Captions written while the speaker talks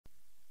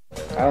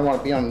I don't want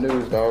to be on the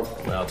news, dog.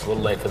 Well, it's a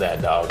little late for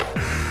that, dog.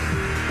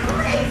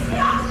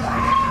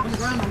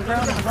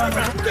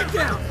 Get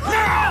down!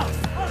 Now!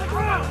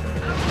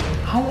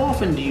 How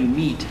often do you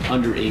meet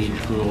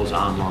underage girls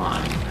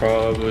online?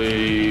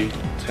 Probably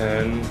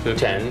 10, 15.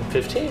 10,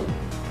 15.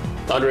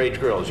 Underage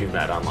girls you've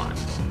met online.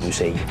 You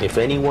say, if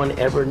anyone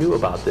ever knew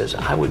about this,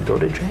 I would go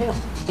to jail.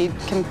 He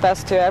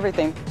confessed to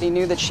everything. He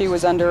knew that she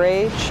was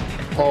underage.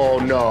 Oh,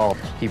 no.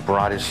 He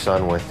brought his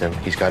son with him.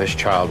 He's got his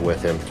child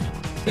with him.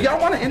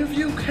 Y'all want an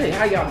interview? Hey,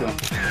 how y'all doing?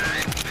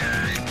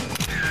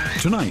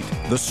 Tonight,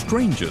 the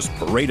strangest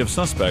parade of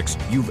suspects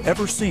you've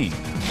ever seen.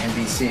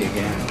 NBC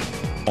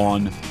again.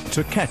 On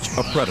To Catch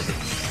a Predator.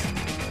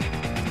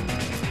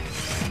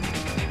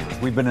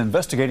 We've been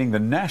investigating the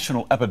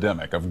national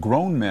epidemic of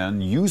grown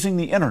men using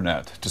the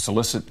internet to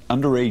solicit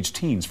underage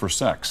teens for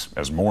sex.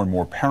 As more and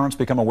more parents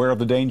become aware of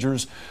the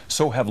dangers,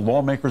 so have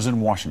lawmakers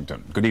in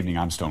Washington. Good evening,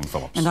 I'm Stone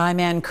Phillips. And I'm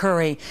Ann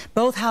Curry.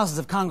 Both houses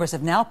of Congress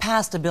have now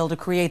passed a bill to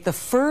create the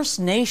first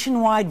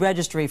nationwide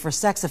registry for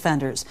sex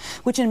offenders,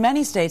 which in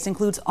many states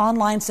includes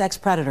online sex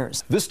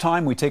predators. This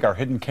time we take our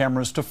hidden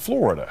cameras to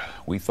Florida.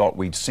 We thought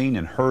we'd seen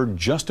and heard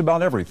just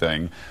about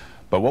everything,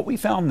 but what we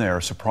found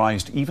there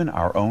surprised even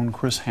our own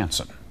Chris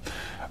Hansen.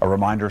 A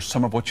reminder,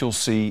 some of what you'll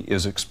see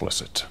is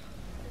explicit.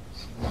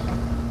 Hey,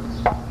 come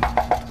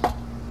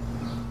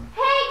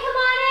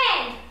on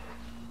in!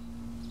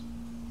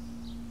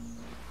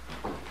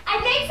 I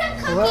made some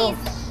cookies. Hello?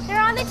 They're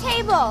on the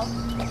table.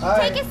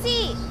 Hi. Take a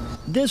seat.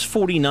 This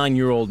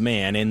 49-year-old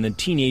man and the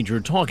teenager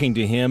talking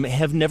to him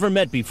have never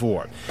met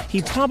before.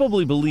 He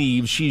probably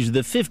believes she's the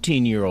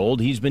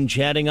 15-year-old he's been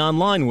chatting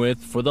online with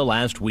for the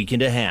last week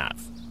and a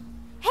half.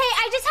 Hey,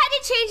 I just had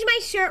to change my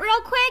shirt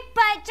real quick,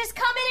 but just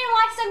come in and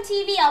watch some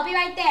TV. I'll be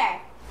right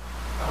there.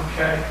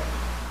 Okay.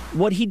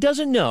 What he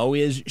doesn't know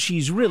is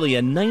she's really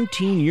a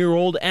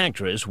 19-year-old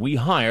actress we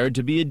hired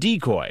to be a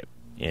decoy.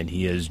 And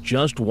he has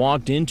just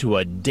walked into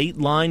a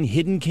Dateline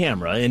hidden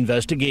camera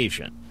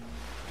investigation.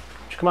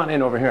 Come on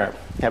in over here.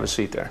 Have a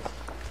seat there.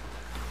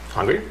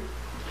 Hungry?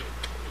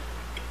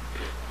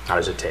 How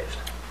does it taste?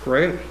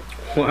 Great.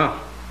 Wow.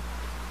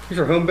 These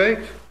are home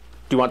baked?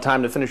 Do you want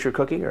time to finish your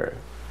cookie, or?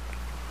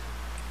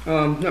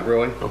 Not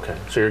really. Okay,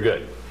 so you're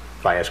good.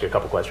 If I ask you a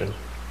couple questions.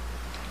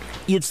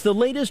 It's the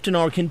latest in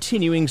our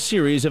continuing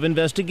series of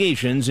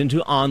investigations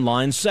into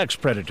online sex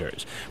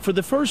predators. For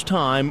the first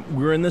time,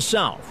 we're in the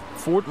South,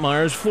 Fort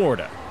Myers,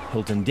 Florida.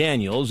 Hilton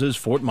Daniels is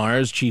Fort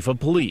Myers Chief of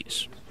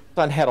Police.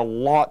 I've had a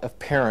lot of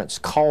parents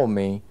call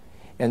me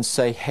and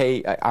say,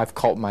 hey, I've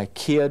caught my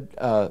kid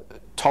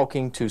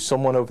talking to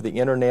someone over the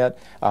internet.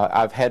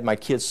 I've had my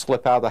kids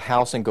slip out of the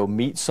house and go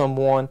meet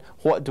someone.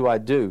 What do I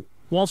do?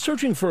 While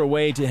searching for a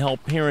way to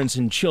help parents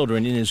and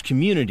children in his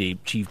community,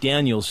 Chief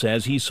Daniels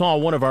says he saw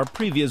one of our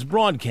previous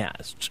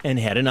broadcasts and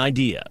had an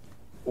idea.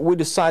 We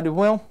decided,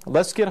 well,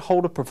 let's get a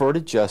hold of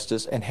Perverted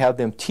Justice and have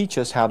them teach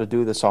us how to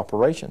do this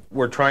operation.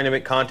 We're trying to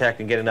make contact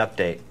and get an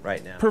update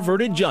right now.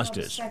 Perverted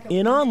Justice,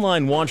 an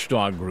online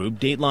watchdog group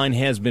Dateline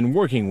has been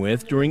working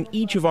with during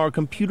each of our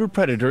computer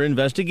predator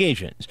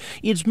investigations.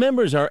 Its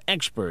members are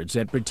experts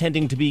at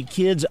pretending to be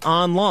kids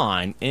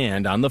online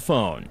and on the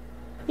phone.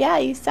 Yeah,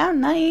 you sound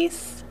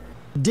nice.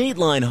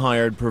 Dateline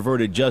hired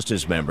Perverted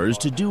Justice members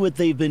to do what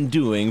they've been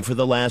doing for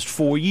the last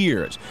 4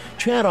 years.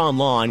 Chat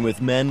online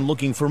with men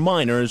looking for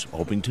minors,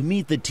 hoping to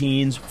meet the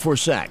teens for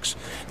sex.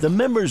 The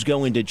members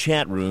go into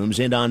chat rooms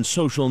and on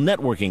social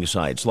networking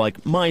sites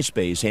like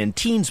MySpace and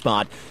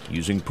TeenSpot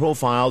using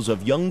profiles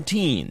of young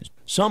teens.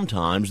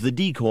 Sometimes the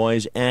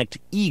decoys act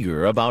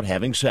eager about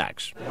having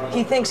sex.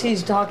 He thinks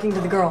he's talking to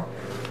the girl.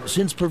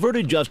 Since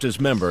Perverted Justice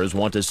members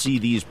want to see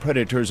these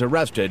predators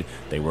arrested,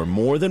 they were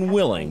more than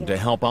willing to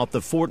help out the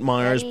Fort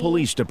Myers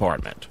Police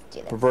Department.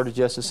 Perverted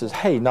Justice says,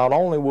 hey, not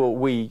only will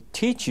we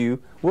teach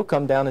you, we'll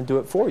come down and do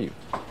it for you.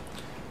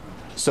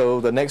 So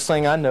the next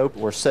thing I know,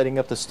 we're setting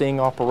up the sting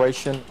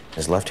operation.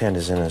 His left hand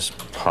is in his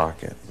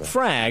pocket.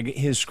 Frag,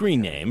 his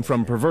screen name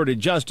from Perverted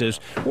Justice,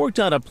 worked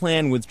out a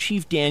plan with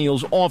Chief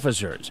Daniels'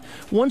 officers.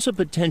 Once a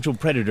potential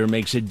predator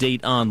makes a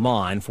date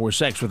online for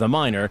sex with a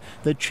minor,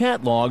 the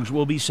chat logs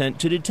will be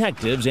sent to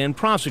detectives and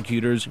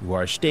prosecutors who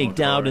are staked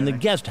out in the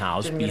guest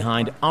house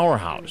behind our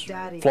house.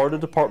 Florida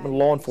Department of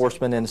Law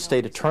Enforcement and the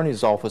State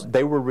Attorney's Office,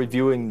 they were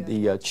reviewing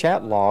the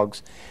chat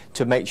logs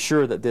to make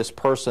sure that this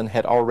person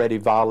had already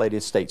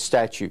violated state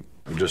statute.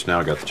 We just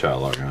now got the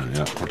child log on,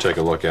 yeah. We'll take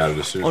a look at it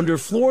as soon as... Under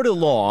Florida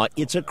law,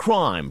 it's a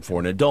crime for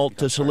an adult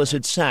to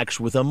solicit sex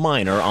with a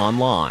minor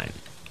online.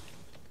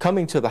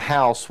 Coming to the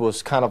house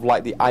was kind of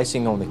like the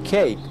icing on the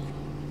cake.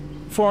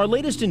 For our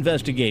latest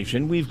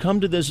investigation, we've come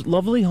to this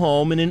lovely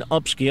home in an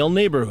upscale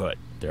neighborhood.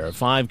 There are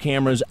 5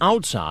 cameras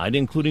outside,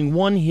 including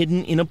one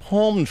hidden in a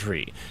palm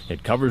tree.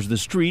 It covers the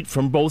street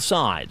from both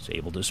sides,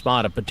 able to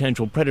spot a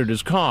potential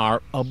predator's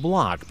car a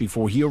block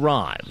before he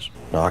arrives.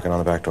 Knocking on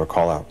the back door,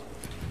 call out.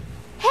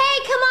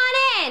 Hey, come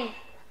on in!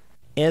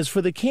 As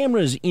for the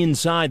cameras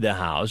inside the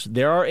house,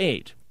 there are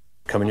 8.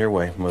 Coming your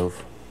way,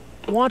 move.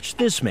 Watch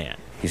this man.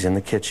 He's in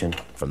the kitchen.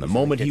 From the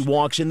moment he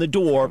walks in the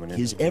door,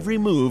 his every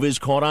move is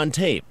caught on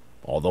tape,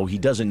 although he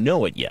doesn't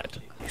know it yet.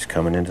 He's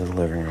coming into the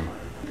living room.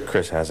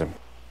 Chris has him.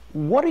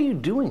 What are you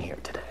doing here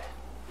today?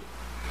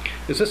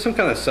 Is this some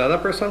kind of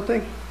setup or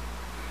something?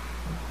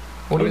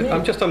 What do you mean?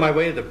 I'm just on my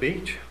way to the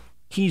beach.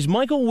 He's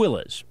Michael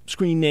Willis,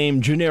 screen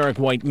name Generic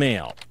White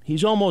Male.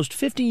 He's almost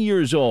 50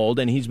 years old,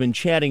 and he's been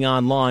chatting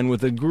online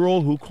with a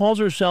girl who calls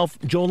herself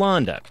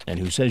Jolanda and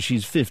who says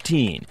she's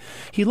 15.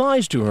 He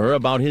lies to her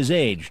about his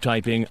age,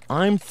 typing,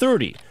 "I'm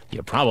 30.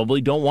 You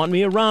probably don't want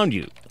me around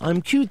you.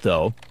 I'm cute,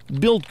 though.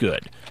 Built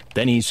good."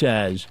 Then he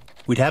says,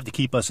 "We'd have to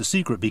keep us a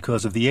secret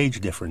because of the age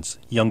difference.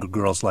 Younger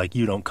girls like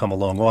you don't come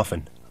along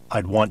often.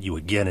 I'd want you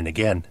again and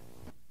again."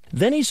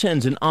 Then he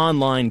sends an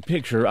online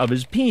picture of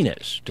his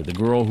penis to the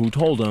girl who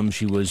told him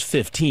she was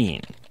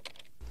 15.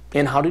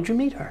 And how did you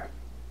meet her?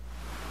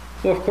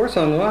 Well, of course,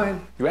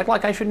 online. You act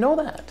like I should know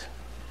that.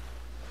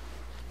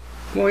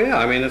 Well, yeah,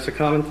 I mean, it's a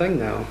common thing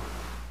now.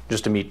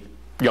 Just to meet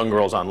young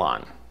girls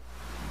online?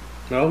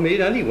 No,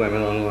 meet any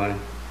women online.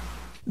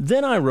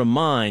 Then I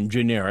remind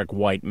Generic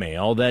White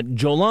Male that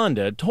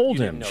Jolanda told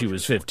him she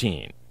was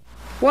 15.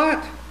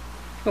 What?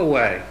 No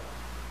way.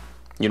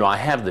 You know, I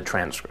have the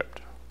transcript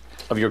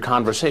of your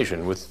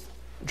conversation with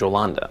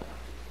Jolanda.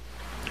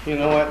 You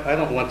know what? I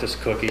don't want this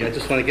cookie. I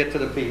just want to get to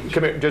the beach.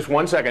 Come here, just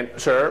 1 second,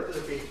 sir.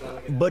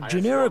 But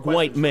Generic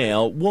White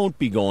Male won't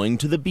be going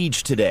to the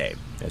beach today.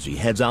 As he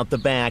heads out the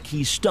back,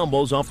 he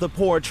stumbles off the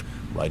porch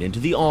right into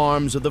the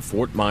arms of the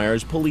Fort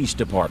Myers Police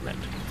Department.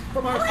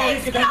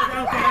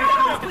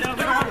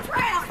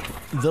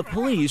 The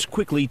police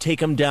quickly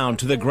take him down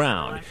to the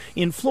ground.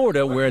 In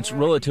Florida, where it's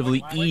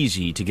relatively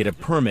easy to get a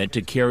permit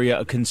to carry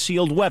a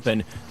concealed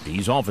weapon,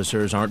 these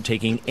officers aren't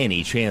taking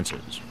any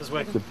chances.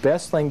 The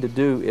best thing to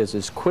do is,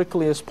 as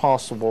quickly as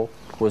possible,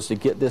 was to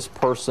get this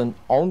person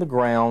on the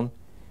ground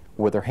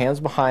with their hands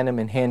behind him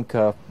and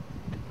handcuffed.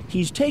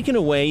 He's taken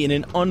away in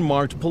an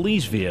unmarked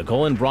police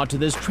vehicle and brought to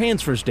this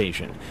transfer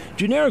station.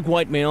 Generic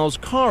White Male's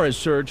car is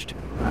searched.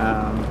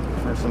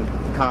 There's some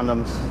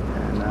condoms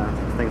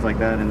and things like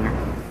that in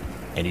there.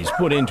 And he's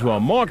put into a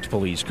marked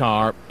police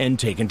car and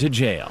taken to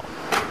jail.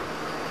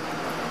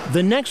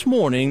 The next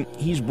morning,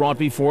 he's brought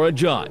before a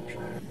judge,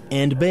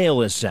 and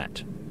bail is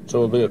set. So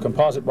it'll be a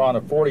composite bond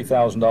of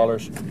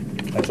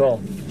 $40,000. That's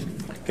all.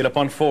 Get up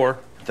on 4.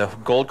 The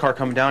gold car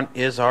coming down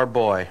is our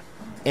boy.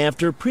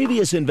 After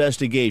previous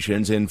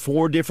investigations in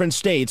 4 different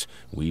states,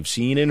 we've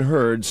seen and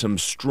heard some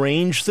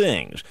strange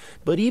things.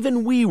 But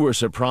even we were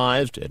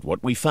surprised at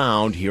what we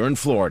found here in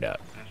Florida.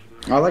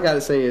 All I gotta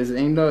say is,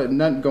 ain't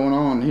nothing going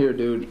on here,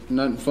 dude.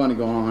 Nothing funny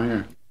going on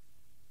here.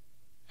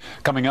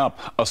 Coming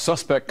up, a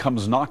suspect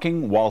comes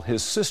knocking while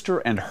his sister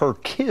and her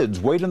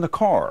kids wait in the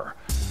car.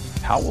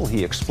 How will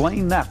he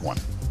explain that one?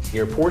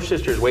 Your poor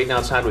sister's waiting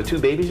outside with 2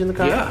 babies in the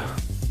car? Yeah.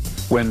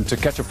 When To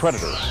Catch a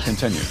Predator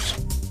continues.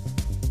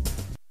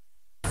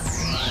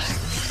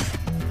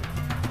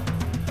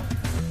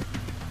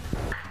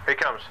 Here he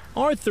comes.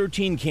 Our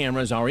 13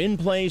 cameras are in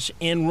place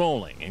and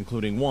rolling,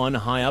 including one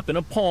high up in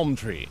a palm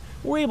tree.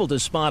 We're able to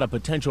spot a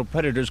potential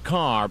predator's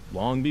car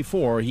long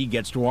before he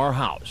gets to our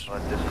house.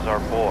 This is our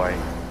boy.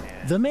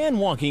 The man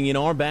walking in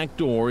our back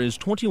door is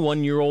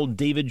 21-year-old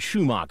David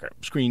Schumacher,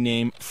 screen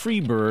name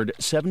Freebird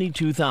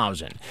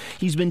 72000.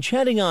 He's been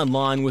chatting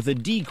online with a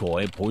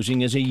decoy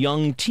posing as a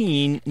young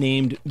teen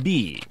named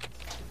B.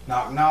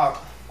 Knock,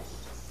 knock.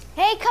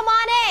 Hey, come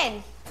on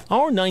in.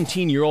 Our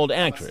 19-year-old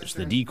actress,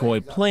 the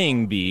decoy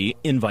playing B,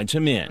 invites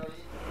him in.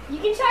 You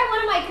can try one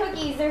of my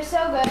cookies. They're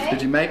so good.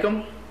 Did you make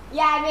them?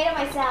 Yeah, I made it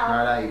myself. All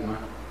right, I eat one.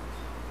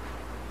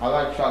 I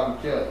like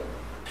chocolate chip.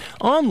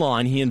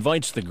 Online, he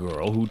invites the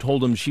girl, who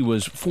told him she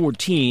was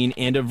 14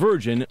 and a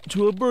virgin,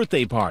 to a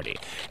birthday party.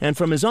 And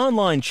from his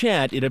online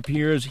chat, it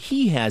appears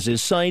he has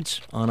his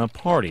sights on a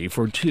party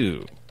for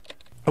 2.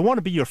 I want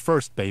to be your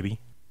first,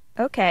 baby.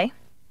 Okay.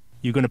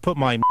 You gonna put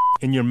my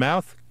in your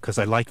mouth? 'Cause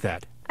I like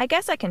that. I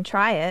guess I can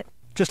try it.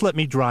 Just let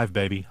me drive,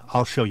 baby.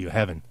 I'll show you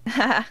heaven.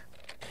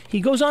 He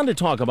goes on to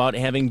talk about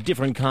having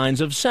different kinds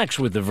of sex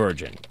with the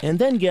virgin, and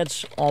then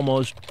gets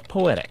almost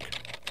poetic.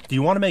 Do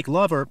you want to make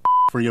love or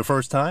for your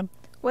first time?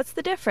 What's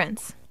the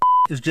difference?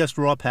 Is just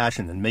raw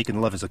passion, and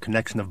making love is a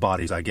connection of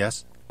bodies, I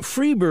guess.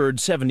 Freebird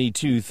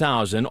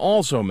 72000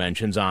 also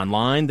mentions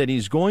online that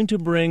he's going to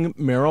bring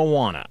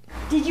marijuana.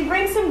 Did you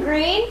bring some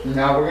green?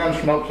 No, we're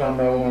gonna smoke some,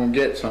 but we're gonna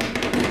get some.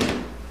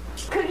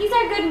 Cookies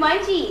are good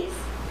munchies.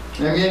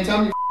 Now, you tell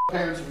me your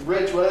parents are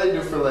rich. What do they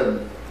do for a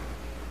living?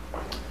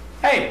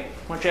 Hey,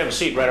 why don't you have a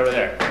seat right over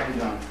there? How you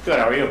doing? Good,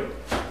 how are you?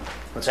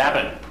 What's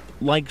happened?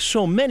 Like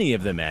so many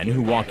of the men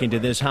who walk into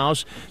this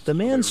house, the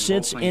man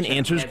sits and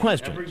answers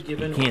questions. He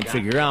can't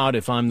figure out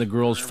if I'm the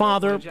girl's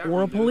father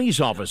or a police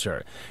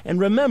officer. And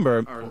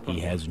remember, he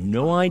has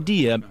no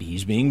idea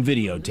he's being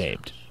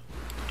videotaped.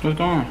 What's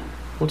going on?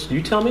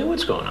 You tell me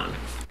what's going on.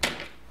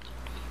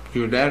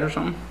 You a dad or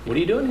something? What are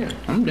you doing here?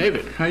 I'm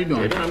David. How you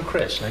doing? David, I'm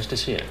Chris. Nice to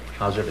see you.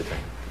 How's everything?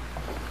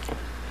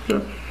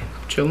 Good.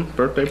 Chilling.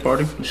 Birthday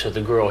party. So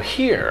the girl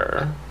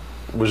here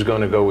was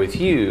going to go with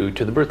you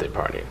to the birthday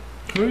party.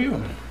 Who are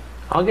you?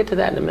 I'll get to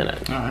that in a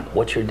minute. All right.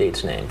 What's your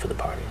date's name for the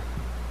party?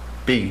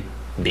 B.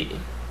 B.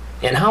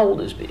 And how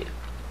old is B?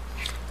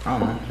 I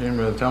don't know. She didn't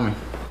really tell me.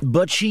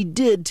 But she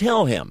did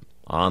tell him.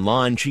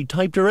 Online, she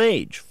typed her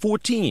age,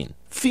 14,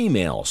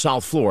 female,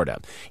 South Florida.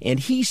 And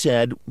he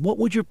said, "What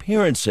would your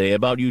parents say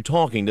about you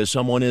talking to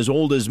someone as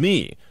old as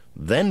me?"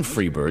 Then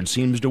Freebird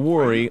seems to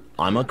worry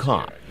I'm a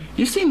cop.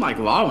 You seem like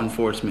law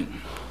enforcement.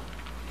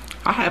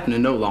 I happen to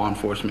know law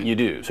enforcement. You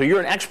do. So you're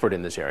an expert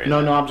in this area.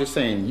 No, I'm just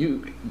saying,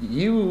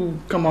 you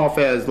come off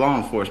as law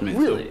enforcement.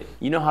 Really?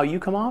 You know how you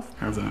come off?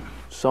 How's that?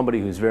 Somebody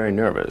who's very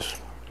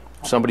nervous.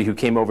 Somebody who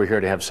came over here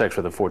to have sex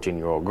with a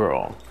 14-year-old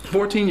girl.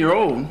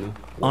 14-year-old?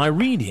 I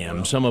read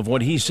him some of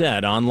what he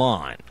said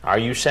online. Are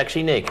you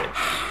sexy naked?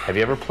 Have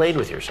you ever played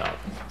with yourself?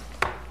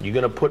 You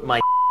gonna put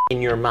my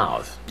in your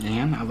mouth?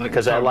 And I like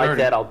because I like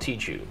that, I'll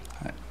teach you.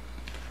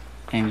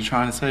 And you're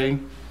trying to say?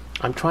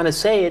 I'm trying to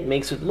say it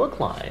makes it look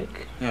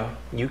like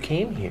you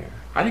came here.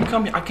 I didn't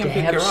come here. I came to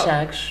pick her have up.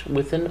 sex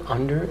with an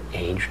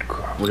underage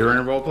girl. We were in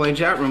a role-playing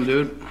chat room,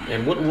 dude.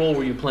 And what role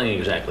were you playing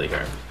exactly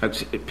here?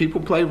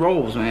 People play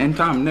roles, man.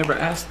 Anytime, never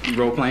ask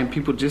role-playing.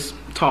 People just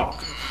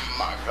talk.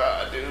 My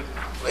God, dude.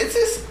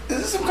 Is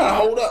this some kind of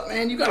hold-up,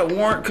 man? You got a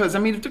warrant? Because, I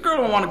mean, if the girl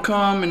don't want to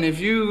come and if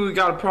you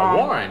got a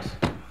problem... A warrant?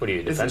 What are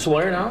you, a defense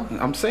lawyer now?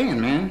 I'm saying,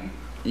 man.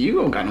 You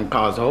don't got no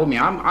cause to hold me.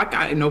 I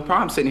got no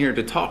problem sitting here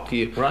to talk to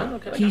you. Right?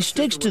 Okay. He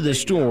sticks to the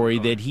story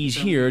that he's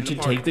here to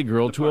take the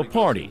girl to a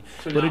party.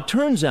 But it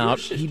turns out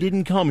he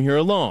didn't come here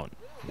alone.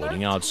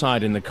 Waiting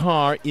outside in the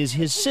car is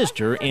his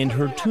sister and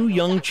her 2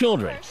 young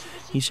children.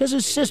 He says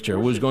his sister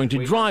was going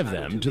to drive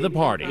them to the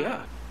party.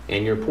 Yeah.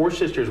 And your poor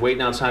sister's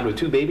waiting outside with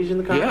 2 babies in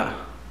the car? Yeah.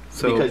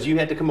 So, because you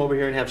had to come over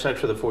here and have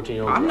sex with a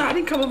 14-year-old girl. I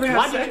didn't come over here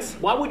to have sex.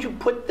 Why would you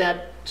put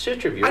that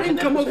sister of yours I didn't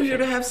come over here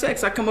to have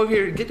sex. I come over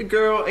here to get the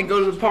girl and go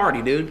to the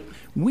party, dude.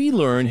 We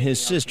learn his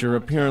sister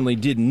apparently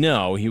didn't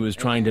know he was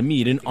trying to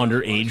meet an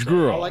underage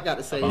girl.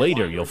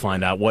 Later, you'll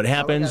find out what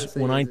happens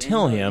when I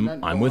tell him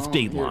I'm with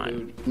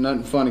Dateline.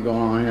 Nothing funny going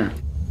on here.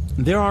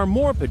 There are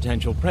more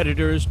potential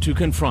predators to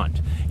confront.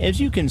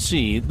 As you can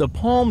see, the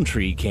palm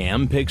tree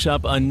cam picks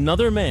up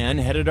another man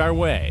headed our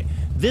way.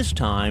 This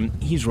time,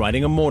 he's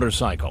riding a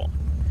motorcycle.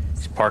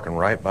 He's parking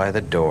right by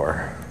the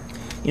door.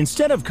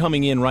 Instead of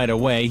coming in right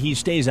away, he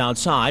stays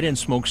outside and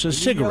smokes a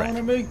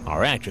cigarette.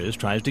 Our actress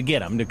tries to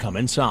get him to come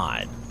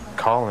inside.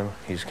 Call him.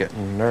 He's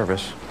getting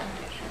nervous.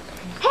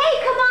 Hey,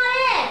 come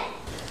on in!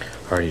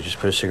 All right, you just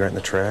put a cigarette in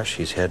the trash.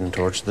 He's heading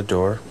towards the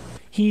door.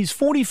 He's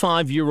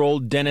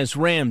 45-year-old Dennis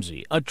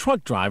Ramsey, a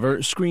truck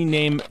driver screen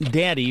name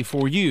Daddy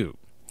for You.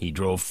 He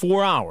drove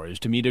 4 hours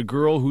to meet a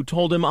girl who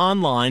told him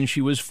online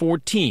she was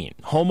 14,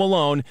 home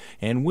alone,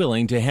 and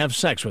willing to have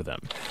sex with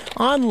him.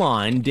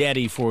 Online,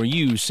 Daddy for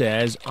You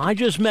says, "I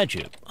just met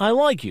you. I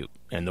like you.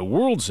 And the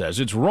world says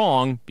it's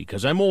wrong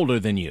because I'm older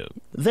than you."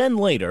 Then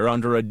later,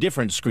 under a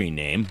different screen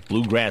name,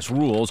 Bluegrass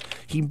Rules,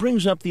 he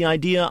brings up the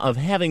idea of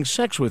having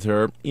sex with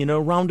her in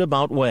a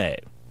roundabout way.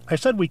 I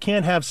said we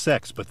can't have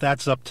sex, but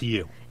that's up to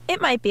you.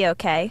 It might be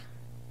okay.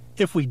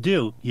 If we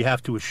do, you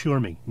have to assure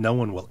me no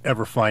one will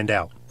ever find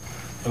out.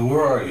 And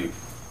where are you?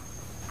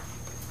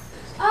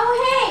 Oh,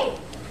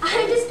 hey!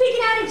 I'm just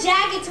picking out a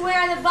jacket to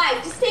wear on the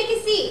bike. Just take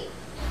a seat.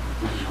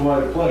 This is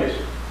quite a place.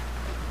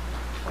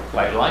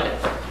 Glad you like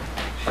it.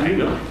 How you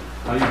doing?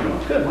 How you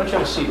doing? Good. Why don't you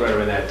have a seat right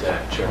over that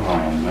chair?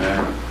 Oh,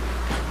 man.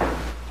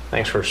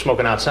 Thanks for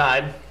smoking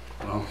outside.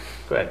 Well,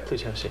 go ahead.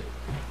 Please have a seat.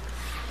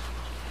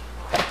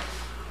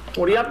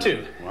 What are you up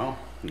to? Well,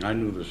 I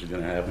knew this was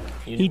going to happen.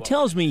 He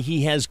tells me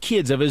he has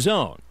kids of his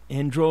own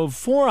and drove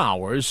 4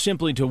 hours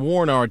simply to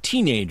warn our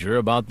teenager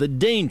about the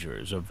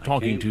dangers of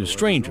talking to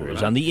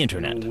strangers on the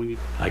internet.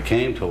 I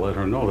came to let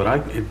her know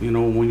that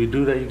when you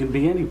do that, you can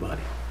be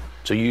anybody.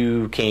 So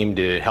you came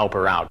to help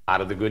her out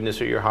of the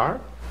goodness of your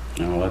heart?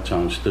 No, that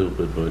sounds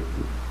stupid, but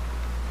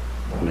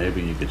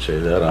maybe you could say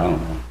that. I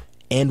don't know.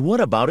 And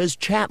what about his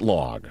chat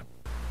log?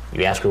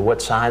 You ask her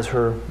what size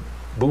her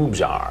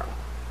boobs are.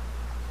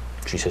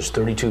 She says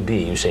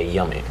 32B. You say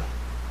yummy.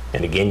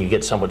 And again, you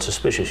get somewhat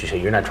suspicious. You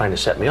say, "You're not trying to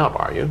set me up,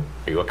 are you?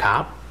 Are you a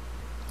cop?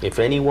 If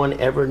anyone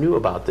ever knew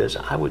about this,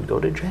 I would go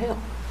to jail."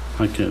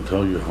 I can't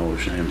tell you how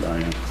ashamed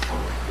I am.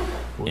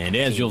 And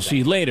as you'll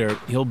see later,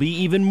 he'll be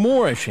even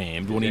more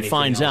ashamed when he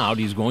finds out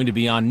he's going to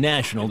be on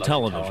national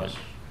television.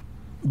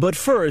 But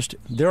first,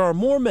 there are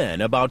more men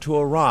about to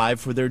arrive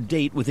for their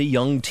date with a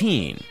young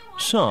teen.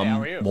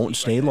 Some won't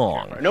stay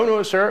long.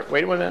 No, sir.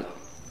 Wait a minute.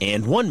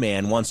 And one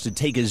man wants to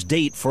take his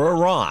date for a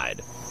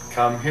ride.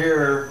 Come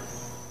here.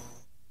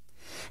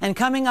 And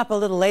coming up a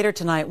little later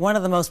tonight, one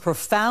of the most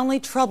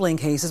profoundly troubling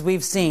cases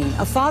we've seen.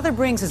 A father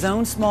brings his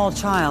own small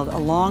child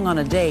along on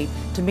a date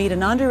to meet an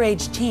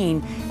underage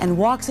teen and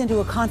walks into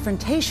a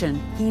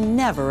confrontation he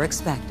never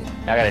expected.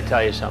 I got to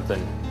tell you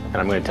something, and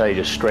I'm going to tell you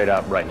just straight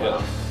up right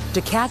now.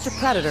 To Catch a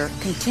Predator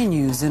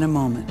continues in a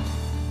moment.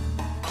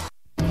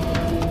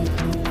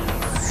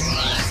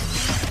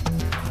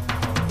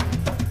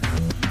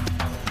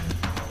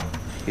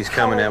 He's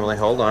coming, Emily.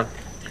 Hold on.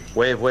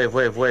 Wave, wave,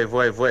 wave, wave,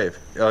 wave, wave.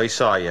 Oh, he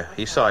saw you.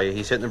 He saw you.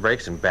 He's hitting the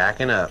brakes and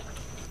backing up.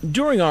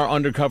 During our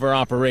undercover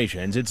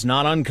operations, it's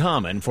not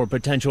uncommon for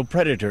potential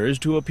predators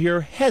to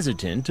appear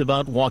hesitant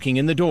about walking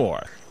in the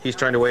door. He's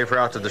trying to wave her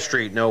out to the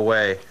street. No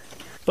way.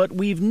 But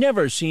we've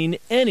never seen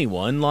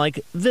anyone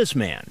like this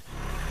man.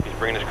 He's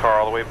bringing his car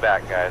all the way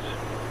back, guys.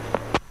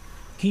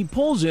 He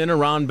pulls in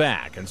around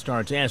back and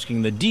starts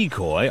asking the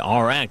decoy,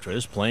 our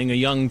actress playing a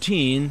young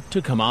teen,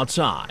 to come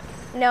outside.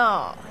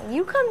 No,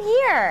 you come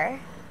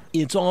here.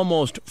 It's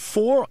almost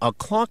 4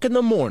 o'clock in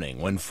the morning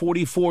when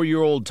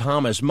 44-year-old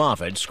Thomas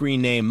Moffat,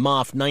 screen name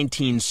Moff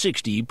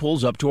 1960,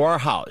 pulls up to our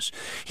house.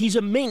 He's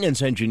a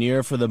maintenance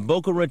engineer for the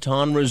Boca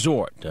Raton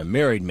Resort, a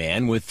married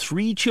man with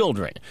 3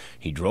 children.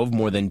 He drove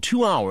more than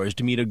 2 hours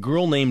to meet a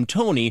girl named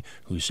Tony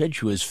who said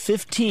she was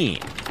 15.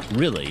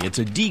 Really, it's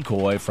a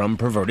decoy from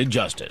Perverted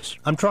Justice.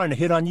 I'm trying to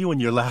hit on you and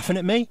you're laughing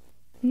at me?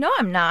 No,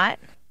 I'm not.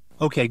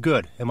 Okay,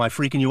 good. Am I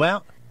freaking you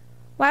out?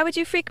 Why would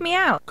you freak me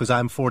out? Because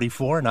I'm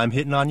 44 and I'm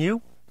hitting on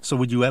you? So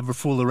would you ever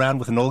fool around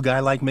with an old guy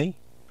like me?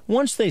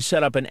 Once they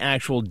set up an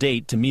actual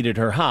date to meet at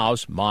her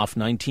house, Moff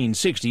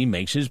 1960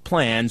 makes his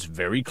plans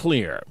very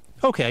clear.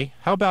 Okay,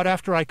 how about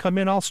after I come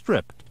in, I'll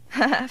strip?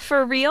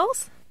 For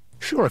reals?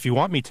 Sure, if you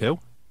want me to.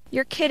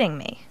 You're kidding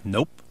me.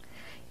 Nope.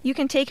 You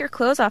can take your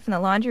clothes off in the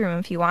laundry room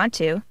if you want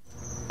to.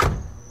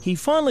 He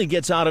finally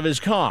gets out of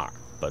his car,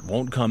 but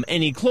won't come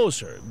any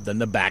closer than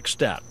the back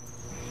step.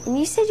 And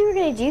you said you were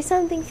going to do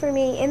something for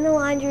me in the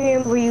laundry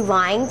room. Were you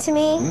lying to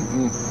me?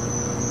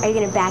 Are you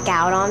going to back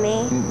out on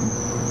me?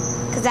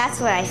 Because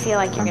that's what I feel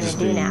like you're going to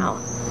do now.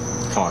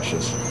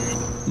 Cautious.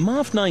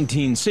 Moff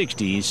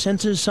 1960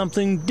 senses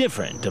something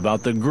different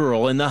about the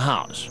girl in the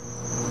house.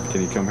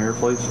 Can you come here,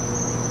 please?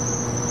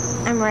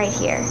 I'm right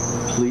here.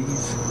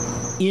 Please?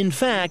 In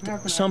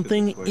fact,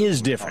 something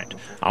is different.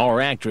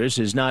 Our actress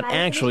is not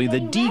actually the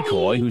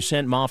decoy who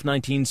sent Moff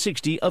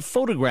 1960 a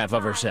photograph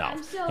of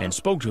herself and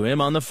spoke to him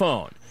on the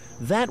phone.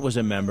 That was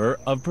a member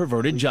of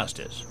Perverted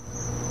Justice.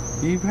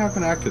 You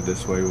haven't acted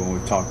this way when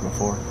we've talked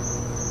before.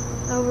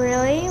 Oh,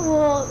 really?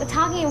 Well,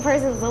 talking in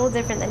person is a little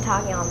different than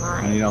talking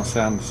online. And you don't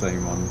sound the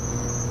same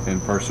in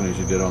person as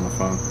you did on the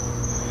phone.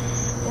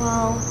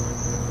 Well...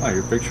 Oh,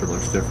 your picture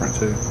looks different,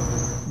 too.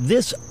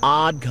 This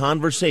odd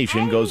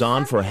conversation goes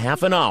on for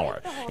half an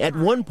hour. At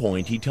one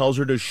point, he tells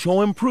her to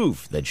show him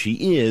proof that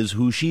she is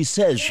who she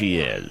says she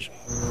is.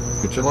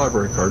 Get your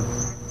library card.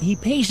 He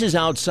paces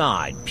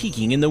outside,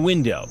 peeking in the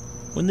window.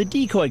 When the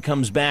decoy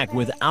comes back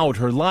without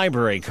her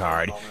library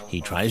card, he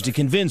tries to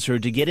convince her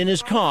to get in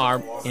his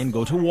car and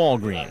go to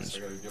Walgreens.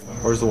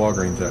 Where's the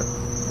Walgreens at?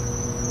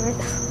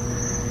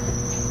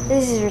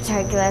 This is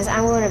ridiculous.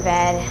 I'm going to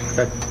bed.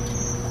 Okay.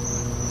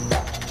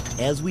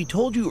 As we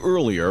told you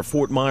earlier,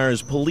 Fort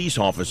Myers police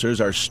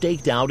officers are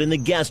staked out in the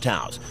guest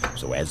house.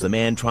 So as the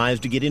man tries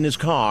to get in his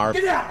car...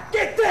 Get down!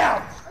 Get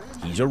down!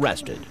 He's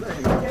arrested.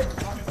 Get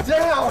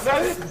down!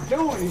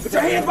 Put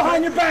your hand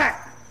behind your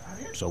back!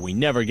 So we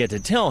never get to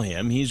tell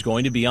him he's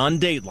going to be on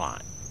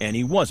Dateline. And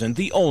he wasn't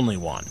the only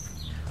one.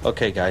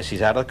 Okay, guys,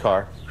 he's out of the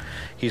car.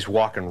 He's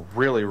walking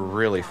really,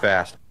 really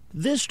fast.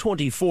 This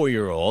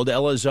 24-year-old,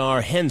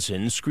 Elazar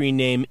Henson, screen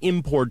name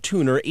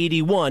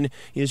Importuner81,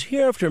 is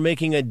here after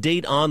making a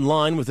date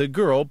online with a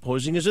girl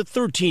posing as a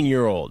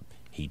 13-year-old.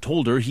 He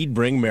told her he'd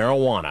bring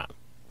marijuana.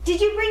 Did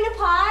you bring the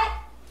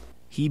pot?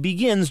 He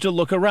begins to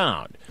look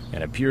around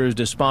and appears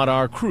to spot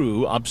our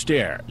crew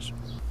upstairs.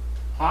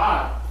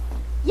 Hi.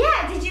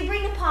 Yeah, did you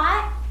bring the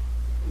pot?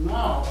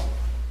 No.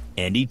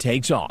 And he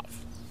takes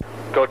off.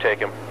 Go take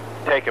him.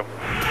 Take him.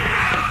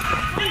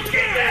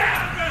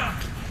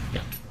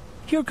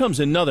 Here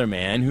comes another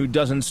man who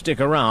doesn't stick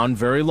around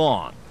very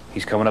long.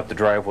 He's coming up the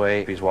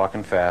driveway. He's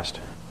walking fast.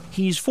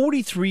 He's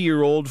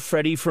 43-year-old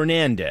Freddie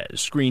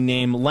Fernandez, screen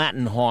name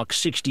Latin Hawk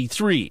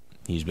 63.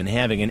 He's been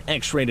having an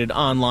X-rated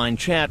online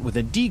chat with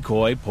a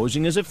decoy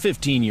posing as a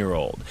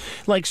 15-year-old.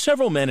 Like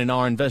several men in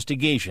our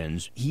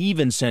investigations, he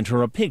even sent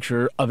her a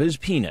picture of his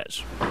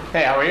penis.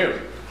 Hey, how are you?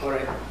 All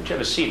right. Would you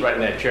have a seat right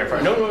in that chair?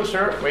 No,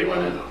 sir. Wait 1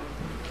 minute.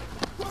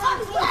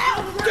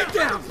 Get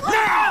down!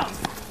 Now!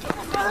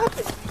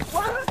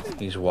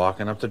 He's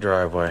walking up the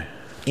driveway.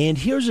 And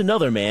here's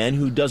another man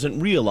who doesn't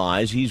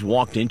realize he's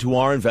walked into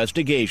our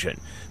investigation.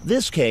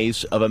 This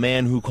case of a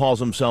man who calls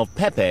himself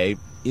Pepe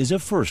is a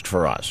first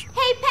for us.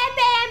 Hey,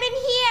 Pepe, I'm in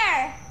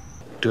here.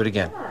 Do it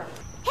again.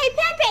 Hey,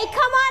 Pepe,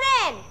 come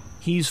on in.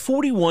 He's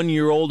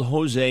 41-year-old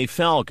Jose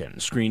Falcon,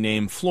 screen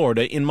name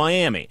Florida, in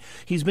Miami.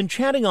 He's been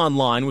chatting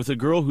online with a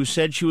girl who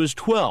said she was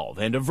 12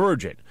 and a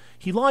virgin.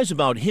 He lies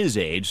about his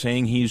age,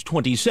 saying he's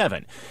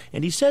 27,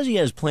 and he says he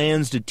has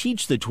plans to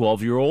teach the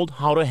 12-year-old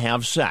how to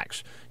have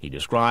sex. He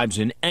describes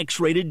in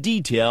X-rated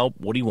detail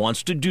what he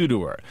wants to do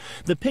to her.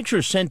 The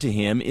picture sent to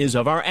him is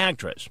of our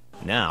actress.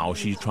 Now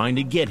she's trying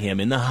to get him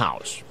in the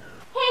house.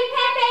 Hey,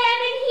 Pepe,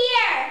 I'm in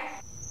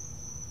here.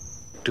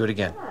 Do it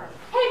again.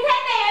 Hey,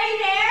 Pepe, are you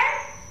there?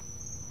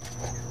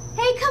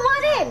 Hey, come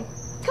on in.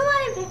 Come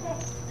on in,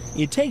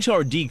 Pepe. It takes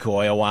our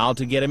decoy a while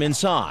to get him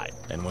inside,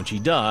 and when she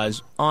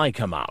does, I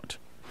come out.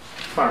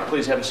 Mark,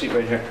 please have a seat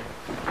right here.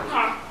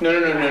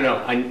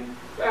 No.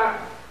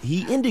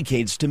 He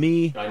indicates to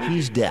me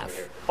he's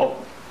deaf. Oh,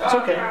 it's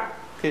okay.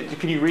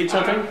 Can you read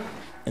something?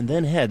 And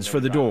then heads for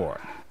the door.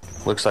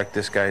 Looks like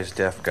this guy's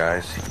deaf,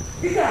 guys.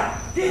 Get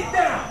down! Get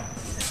down!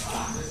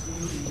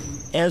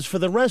 As for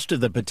the rest of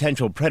the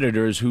potential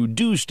predators who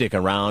do stick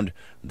around,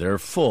 they're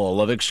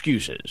full of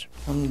excuses.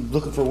 I'm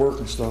looking for work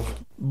and stuff.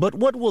 But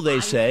what will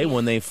they say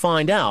when they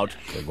find out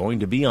they're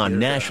going to be on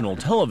national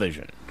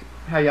television?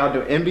 How y'all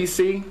do,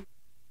 NBC?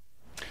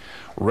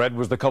 Red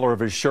was the color of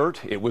his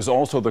shirt. It was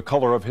also the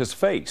color of his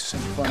face.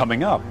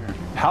 Coming up,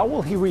 how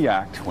will he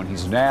react when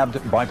he's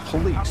nabbed by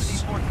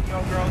police?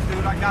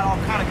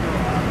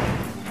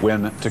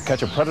 When To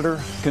Catch a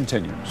Predator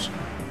continues.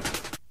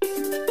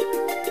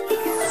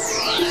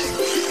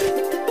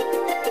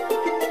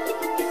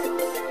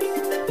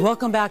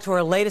 Welcome back to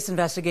our latest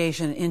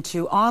investigation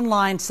into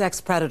online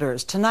sex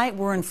predators. Tonight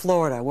we're in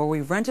Florida, where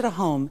we've rented a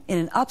home in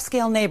an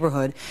upscale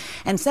neighborhood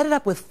and set it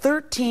up with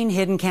 13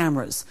 hidden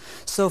cameras.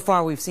 So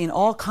far we've seen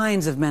all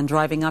kinds of men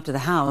driving up to the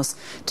house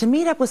to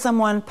meet up with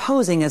someone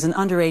posing as an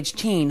underage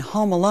teen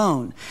home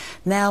alone.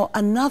 Now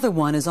another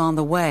one is on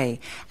the way,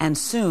 and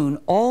soon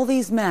all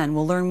these men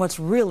will learn what's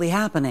really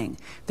happening.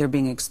 They're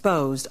being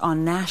exposed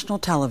on national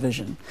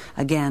television.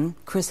 Again,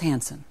 Chris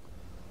Hansen.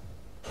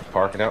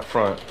 Parking out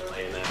front.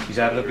 He's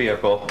out of the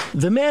vehicle.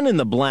 The man in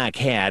the black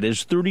hat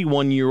is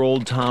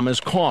 31-year-old Thomas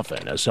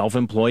Coffin, a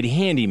self-employed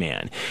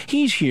handyman.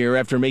 He's here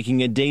after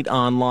making a date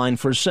online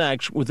for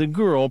sex with a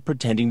girl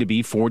pretending to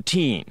be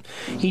 14.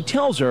 He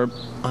tells her,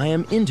 "I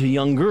am into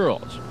young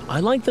girls.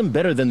 I like them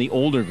better than the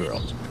older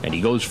girls." And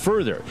he goes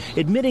further,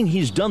 admitting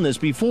he's done this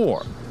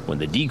before. When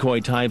the decoy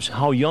types,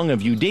 "How young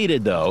have you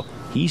dated, though?"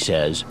 he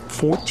says,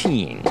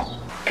 14. Come on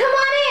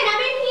in,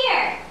 I'm in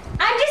here.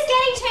 I'm just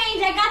getting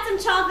changed. I got some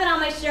chocolate on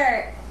my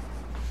shirt.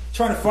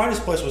 Trying to find this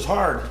place was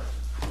hard.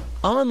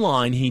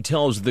 Online, he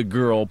tells the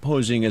girl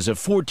posing as a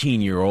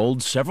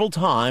 14-year-old several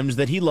times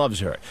that he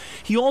loves her.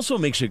 He also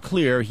makes it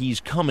clear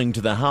he's coming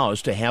to the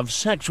house to have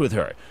sex with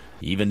her.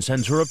 He even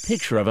sends her a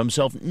picture of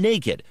himself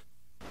naked.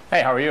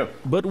 Hey, how are you?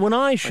 But when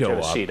I show have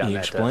a up, seat on he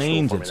that,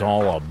 explains stool for me it's there.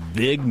 all a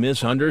big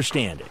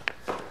misunderstanding.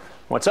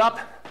 What's up?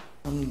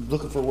 I'm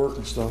looking for work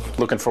and stuff.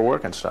 Looking for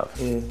work and stuff.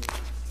 Yeah.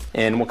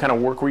 And what kind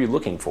of work were you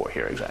looking for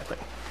here exactly?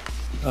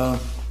 I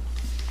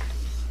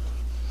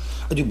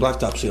do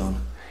blacktop sealing.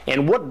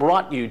 And what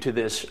brought you to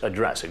this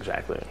address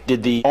exactly?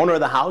 Did the owner of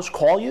the house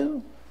call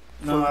you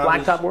for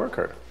blacktop work?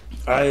 Or?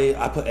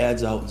 I put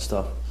ads out and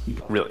stuff.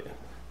 Really?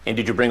 And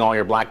did you bring all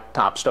your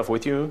blacktop stuff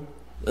with you?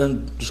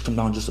 And just come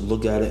down just to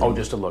look at it. Oh,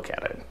 just to look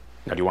at it.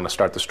 Now, do you want to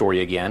start the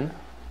story again?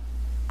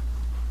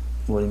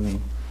 What do you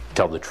mean?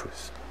 Tell the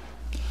truth.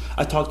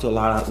 I talked to a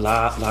lot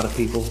of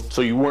people.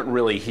 So you weren't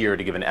really here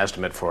to give an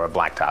estimate for a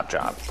blacktop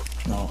job?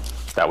 No.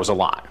 That was a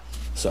lie.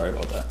 Sorry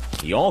about that.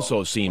 He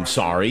also seemed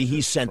sorry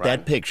he sent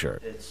that picture.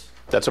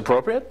 That's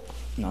appropriate?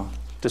 No.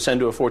 To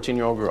send to a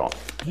 14-year-old girl?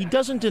 He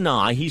doesn't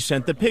deny he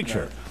sent the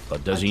picture,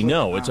 but does he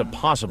know it's a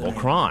possible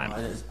crime?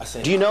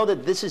 Do you know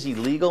that this is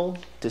illegal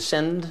to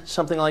send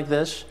something like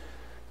this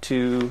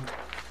to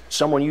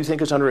someone you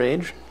think is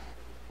underage?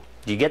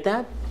 Do you get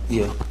that?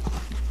 Yeah.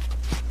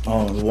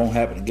 Oh, it won't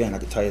happen again, I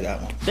can tell you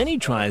that one. Then he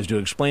tries to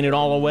explain it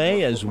all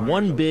away as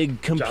one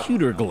big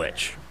computer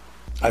glitch.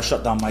 I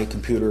shut down my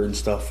computer and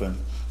stuff, and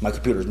my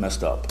computer's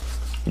messed up.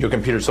 Your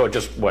computer, so it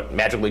just, what,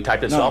 magically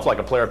typed itself like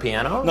a player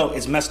piano? No,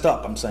 it's messed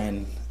up. I'm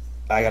saying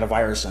I got a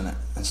virus in it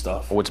and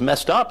stuff. What's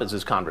messed up is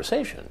this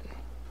conversation.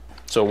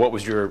 So what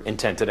was your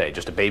intent today?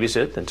 Just to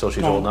babysit until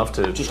she's old enough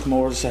to... just come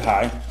over to say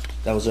hi.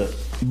 That was it.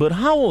 But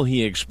how will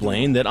he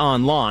explain that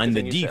online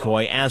the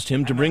decoy asked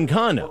him to bring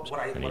condoms,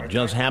 and he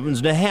just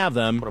happens to have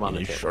them in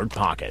his shirt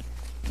pocket?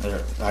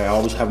 I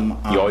always have them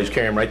on. You always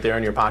carry them right there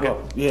in your pocket?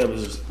 Well, yeah,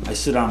 I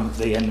sit on them,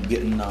 they end up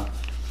getting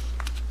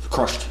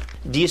crushed.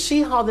 Do you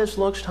see how this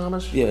looks,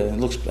 Thomas? Yeah, it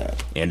looks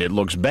bad. And it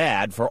looks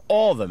bad for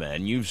all the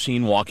men you've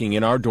seen walking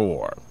in our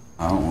door.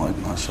 I don't like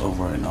myself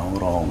right now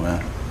at all,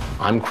 man.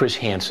 I'm Chris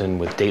Hansen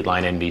with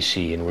Dateline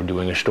NBC, and we're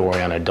doing a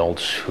story on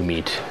adults who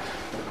meet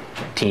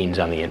teens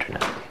on the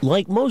internet.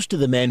 Like most of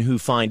the men who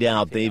find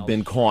out they've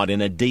been caught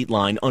in a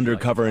Dateline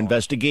undercover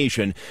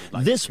investigation,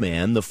 this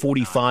man, the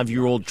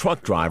 45-year-old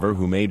truck driver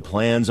who made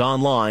plans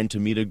online to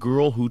meet a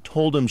girl who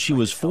told him she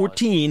was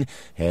 14,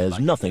 has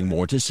nothing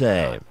more to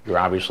say. You're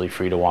obviously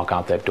free to walk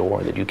out that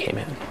door that you came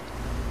in.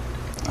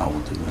 I will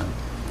do that.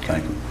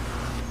 Thank you.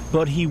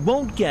 But he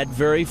won't get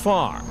very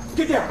far.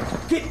 Get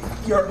down! Get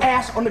your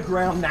ass on the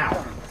ground now!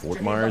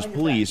 Fort Myers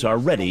police are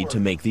ready to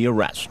make the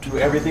arrest. Do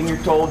everything you're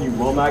told, you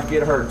will not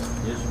get hurt.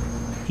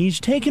 He's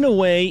taken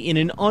away in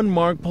an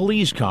unmarked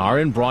police car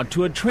and brought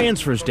to a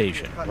transfer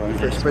station,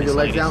 Spread your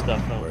legs out.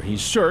 where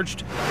he's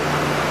searched,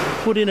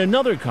 put in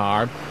another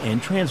car,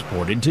 and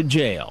transported to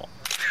jail.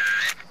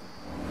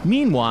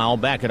 Meanwhile,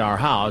 back at our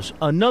house,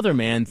 another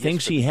man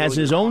thinks he has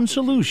his own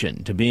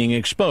solution to being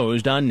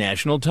exposed on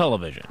national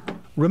television.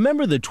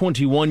 Remember the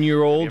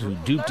 21-year-old who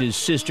duped his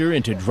sister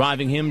into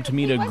driving him to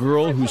meet a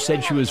girl who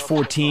said she was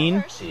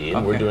 14?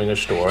 And we're doing a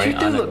story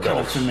on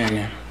adults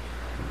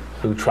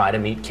who try to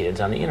meet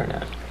kids on the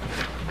internet.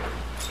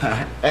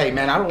 Hey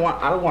man, I don't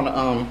want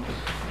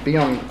to be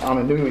on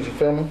the news. You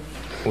feel me?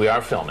 We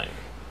are filming.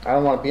 I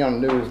don't want to be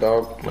on the news,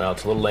 dog. Well,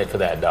 it's a little late for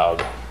that,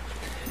 dog.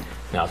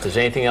 Now, if there's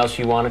anything else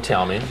you want to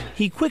tell me.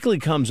 He quickly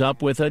comes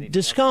up with a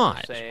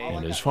disguise.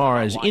 And as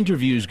far as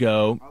interviews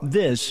go,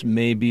 this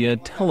may be a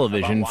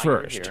television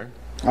first.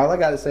 All I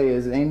gotta say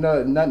is, ain't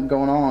nothing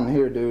going on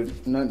here,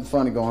 dude. Nothing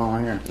funny going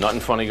on here.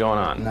 Nothing funny going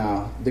on.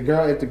 No,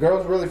 if the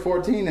girl's really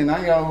 14, then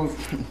I go.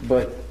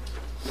 But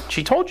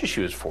she told you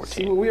she was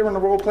 14. See, we were in the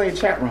role-playing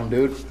chat room,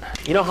 dude.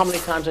 You know how many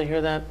times I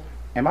hear that?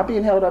 Am I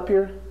being held up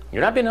here?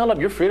 You're not being held up.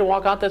 You're free to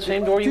walk out that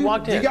same door you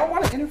walked in. Do y'all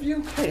want to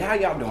interview? Hey, how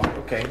y'all doing?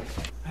 Okay.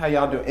 How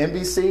y'all doing?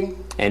 NBC?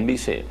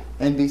 NBC.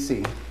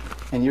 NBC.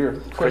 And you're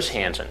Chris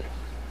Hansen.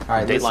 All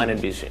right, Dateline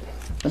NBC.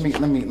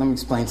 Let me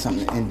explain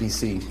something to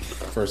NBC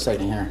for a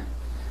second here.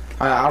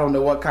 I don't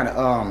know what kind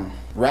of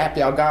rap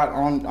y'all got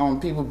on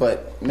people,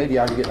 but maybe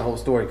y'all can get the whole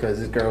story because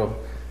this girl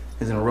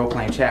is in a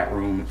role-playing chat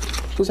room.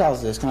 Whose house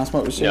is this? Can I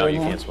smoke this shit No, right you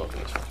now? can't smoke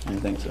this. I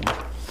didn't think so.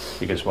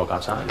 You can smoke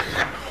outside.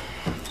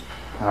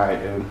 All right,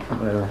 dude.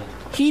 Whatever.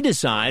 He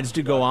decides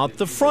to go out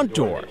the front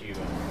door.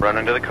 Run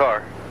into the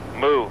car.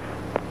 Move.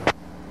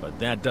 But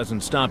that doesn't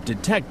stop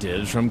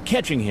detectives from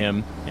catching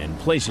him and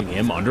placing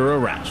him under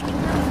arrest.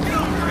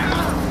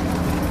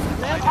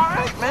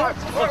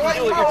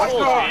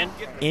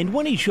 And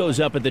when he shows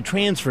up at the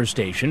transfer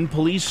station,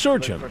 police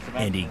search him,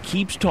 and he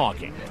keeps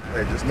talking.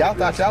 Y'all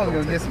thought y'all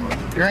was gonna get some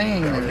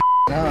green and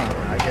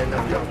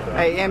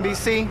Hey,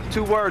 NBC,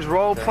 2 words,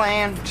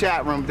 role-playing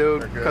chat room,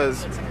 dude,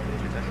 because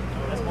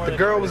the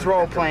girl was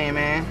role-playing,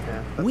 man.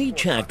 We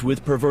checked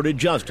with Perverted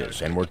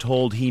Justice and were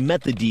told he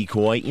met the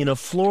decoy in a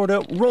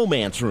Florida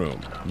romance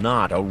room,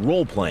 not a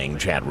role-playing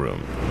chat room.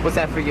 What's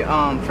that for your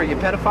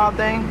pedophile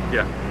thing?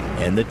 Yeah.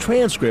 And the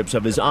transcripts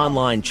of his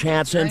online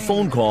chats and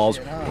phone calls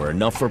were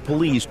enough for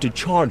police to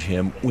charge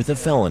him with a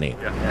felony.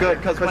 Good,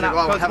 because when I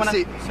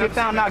get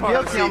found not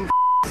guilty, I'm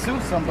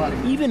sue somebody.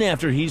 Even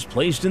after he's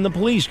placed in the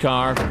police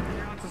car,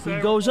 he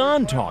goes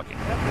on talking.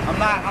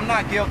 I'm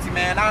not guilty,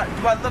 man.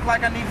 Do I look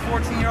like I need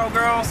 14-year-old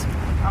girls?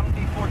 I don't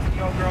need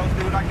 14-year-old girls,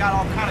 dude. I got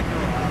all kind of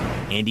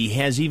girls. And he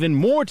has even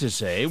more to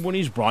say when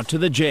he's brought to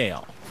the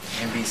jail.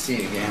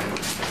 NBC again.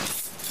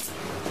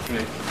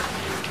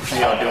 How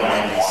y'all doing,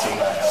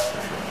 NBC?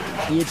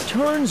 It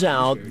turns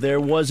out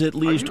there was at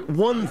least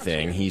one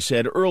thing he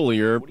said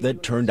earlier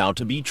that turned out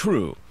to be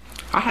true.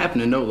 I happen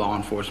to know law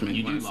enforcement.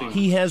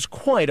 He has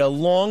quite a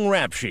long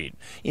rap sheet.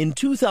 In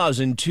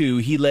 2002,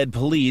 he led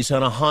police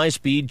on a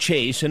high-speed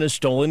chase in a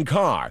stolen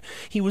car.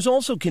 He was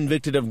also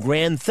convicted of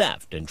grand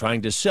theft and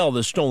trying to sell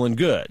the stolen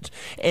goods.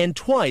 And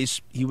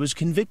twice, he was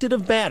convicted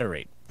of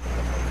battery.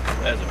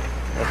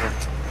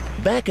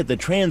 Back at the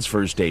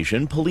transfer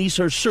station, police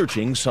are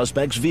searching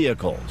suspects'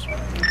 vehicles. I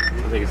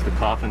think it's the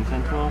Coffin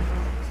 1012.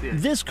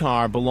 This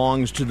car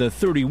belongs to the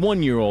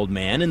 31-year-old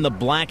man in the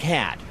black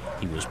hat.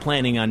 He was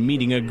planning on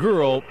meeting a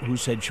girl who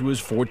said she was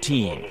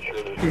 14.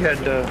 He had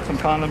some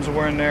condoms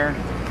were in there.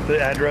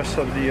 The address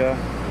of the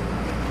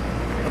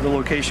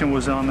location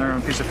was on there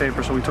on a piece of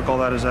paper, so we took all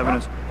that as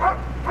evidence.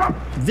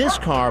 This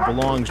car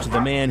belongs to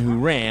the man who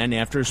ran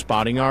after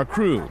spotting our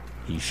crew.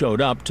 He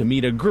showed up to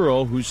meet a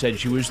girl who said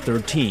she was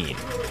 13.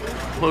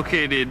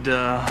 Located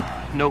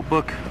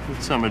notebook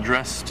with some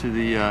address to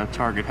the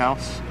target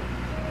house.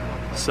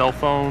 Cell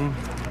phone,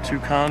 2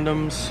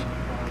 condoms,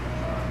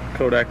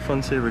 Kodak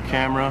Funsaver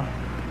camera,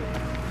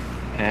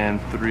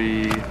 and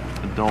 3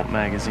 adult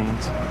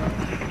magazines.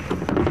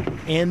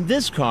 And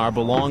this car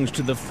belongs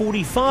to the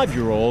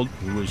 45-year-old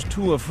who was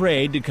too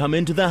afraid to come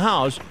into the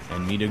house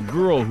and meet a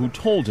girl who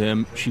told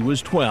him she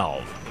was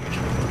 12.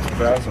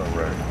 That's all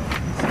right.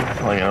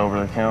 Like an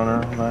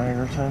over-the-counter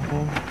Viagra type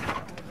thing?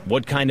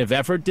 What kind of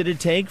effort did it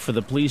take for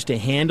the police to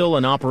handle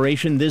an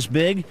operation this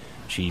big?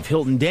 Chief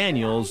Hilton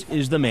Daniels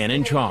is the man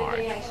in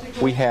charge.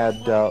 We had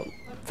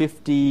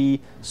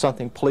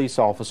 50-something police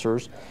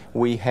officers.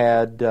 We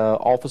had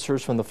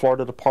officers from the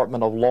Florida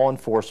Department of Law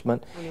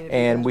Enforcement,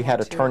 and we had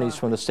attorneys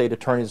from the state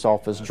attorney's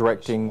office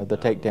directing the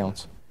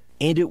takedowns.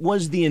 And it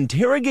was the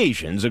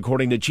interrogations,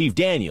 according to Chief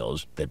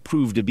Daniels, that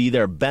proved to be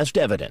their best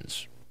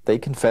evidence. They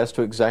confessed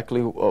to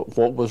exactly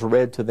what was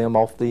read to them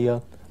off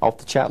the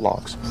chat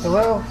logs.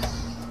 Hello?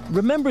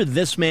 Remember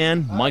this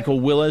man, Michael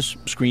Willis,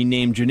 screen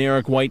name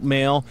Generic White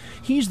Male?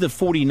 He's the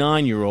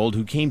 49-year-old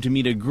who came to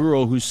meet a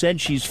girl who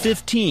said she's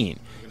 15.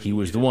 He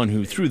was the one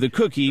who threw the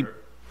cookie.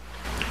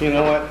 You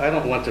know what? I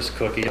don't want this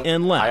cookie.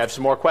 And left. I have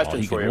some more questions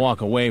While he for could you. walk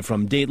away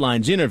from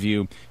Dateline's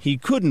interview, he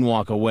couldn't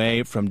walk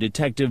away from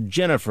Detective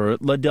Jennifer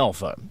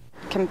Ladelfa.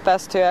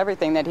 Confessed to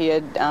everything, that he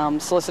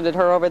had solicited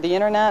her over the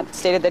internet,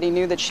 stated that he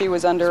knew that she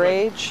was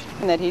underage,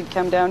 and that he'd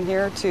come down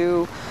here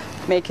to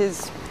make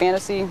his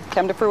fantasy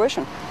come to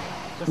fruition.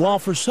 While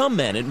for some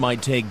men it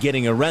might take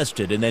getting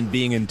arrested and then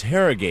being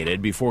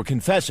interrogated before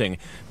confessing,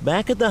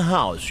 back at the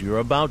house you're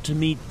about to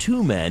meet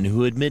 2 men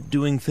who admit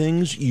doing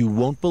things you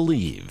won't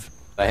believe.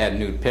 I had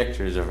nude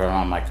pictures of her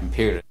on my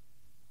computer.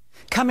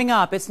 Coming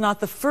up, it's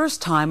not the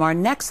first time our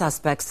next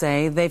suspects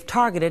say they've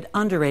targeted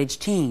underage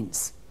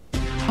teens.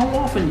 How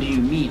often do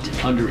you meet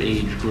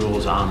underage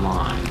girls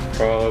online?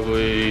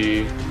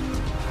 Probably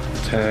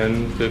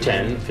 10, 15.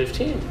 10,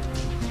 15.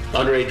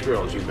 Underage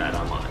girls you've met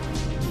online.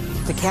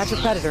 To Catch a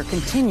Predator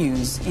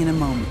continues in a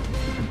moment.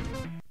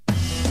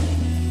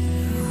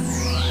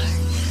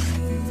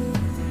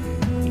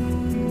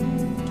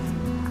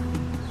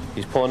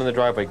 pulling in the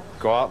driveway.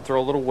 Go out and throw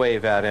a little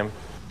wave at him.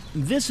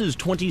 This is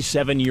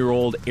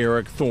 27-year-old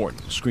Eric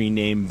Thornton, screen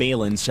name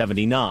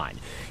Balin79.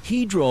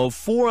 He drove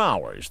 4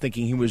 hours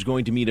thinking he was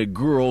going to meet a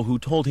girl who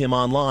told him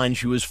online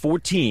she was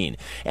 14.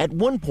 At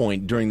one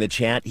point during the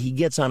chat, he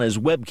gets on his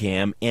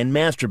webcam and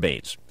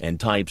masturbates and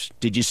types,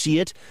 "Did you see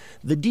it?"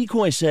 The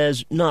decoy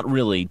says, "Not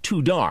really,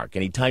 too dark,"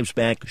 and he types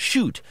back,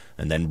 "Shoot,"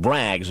 and then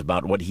brags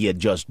about what he had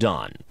just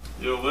done.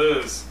 Yo,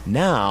 Liz.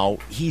 Now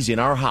he's in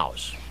our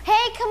house.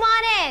 Hey, come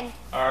on in.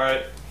 All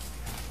right.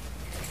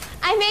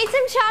 I made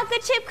some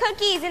chocolate chip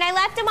cookies and I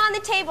left them on the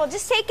table.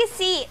 Just take a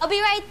seat. I'll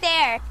be right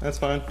there. That's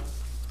fine.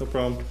 No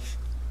problem.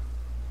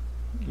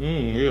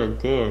 You're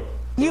good.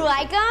 You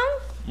like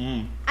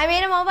them? I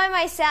made them all by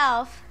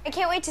myself. I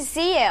can't wait to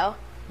see you.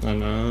 I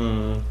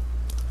know.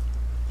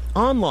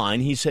 Online,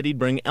 he said he'd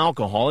bring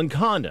alcohol and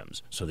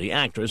condoms, so the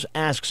actress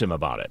asks him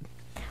about it.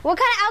 What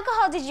kind of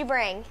alcohol did you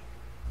bring?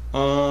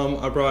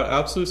 I brought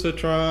Absolute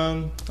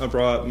Citron. I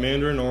brought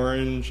Mandarin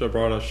Orange. I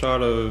brought a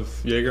shot of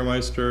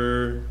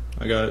Jägermeister.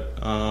 I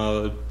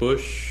got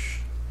Bush.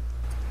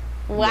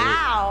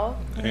 Wow.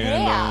 And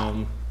yeah.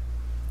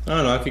 I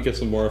don't know. I could get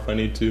some more if I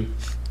need to.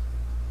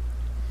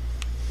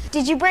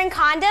 Did you bring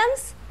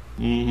condoms?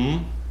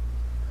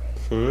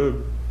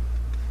 Good.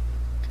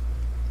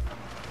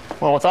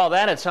 Well, with all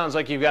that, it sounds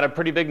like you've got a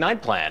pretty big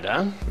night planned,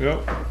 huh?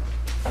 Yep.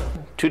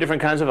 2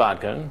 different kinds of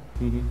vodka.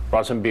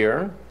 Brought some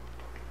beer.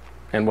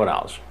 And what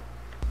else?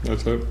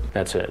 That's it.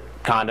 That's it.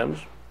 Condoms.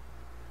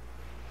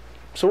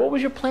 So what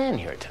was your plan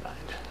here tonight?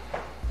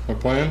 My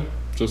plan?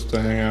 Just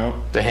to hang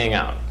out. To hang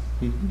out.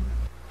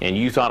 And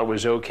you thought it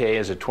was okay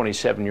as a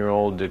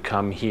 27-year-old to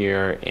come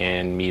here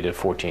and meet a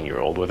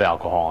 14-year-old with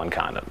alcohol and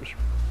condoms?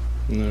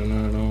 No,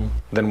 not at all.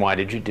 Then why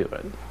did you do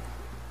it?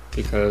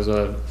 Because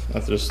I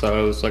just thought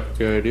it was like a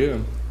good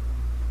idea.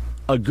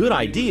 A good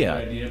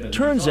idea?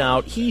 Turns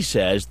out, he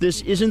says,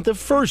 this isn't the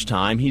first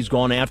time he's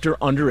gone after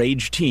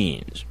underage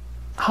teens.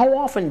 How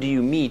often do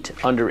you meet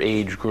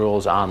underage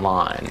girls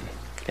online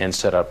and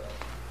set up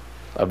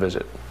a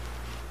visit?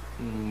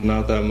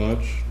 Not that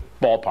much.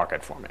 Ballpark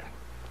it for me.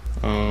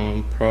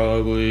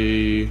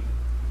 Probably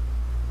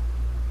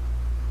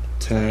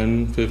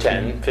 10, 15.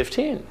 10,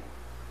 15.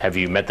 Have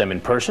you met them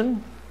in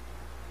person?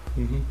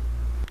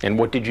 And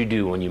what did you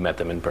do when you met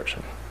them in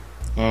person?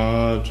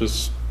 Well,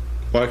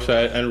 actually,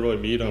 I didn't really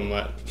meet him.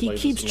 He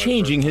keeps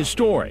changing his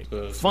story.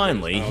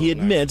 Finally, he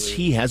admits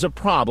he has a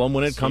problem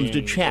when it comes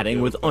to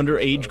chatting with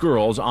underage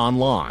girls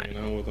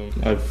online.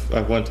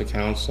 I've went to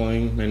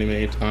counseling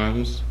many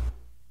times.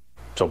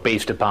 So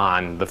based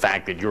upon the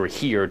fact that you're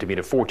here to meet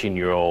a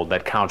 14-year-old,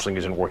 that counseling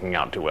isn't working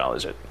out too well,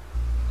 is it?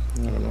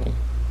 I don't know.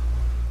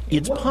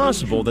 It's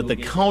possible that the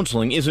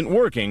counseling isn't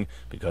working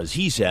because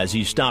he says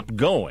he stopped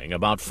going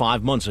about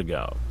 5 months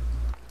ago.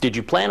 Did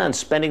you plan on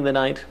spending the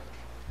night?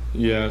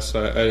 Yes,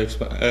 I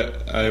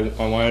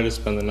wanted to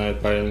spend the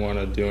night, but I didn't want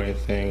to do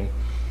anything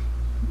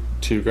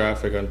too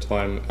graphic until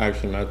I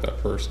actually met that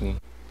person.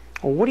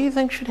 Well, what do you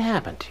think should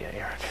happen to you,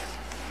 Eric?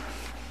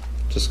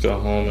 Just go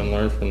home and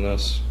learn from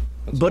this.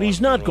 But he's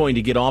not going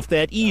to get off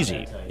that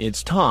easy.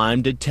 It's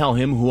time to tell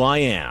him who I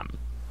am.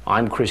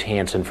 I'm Chris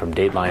Hansen from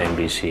Dateline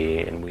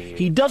NBC, and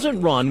He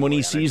doesn't run when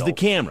he sees the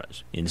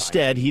cameras.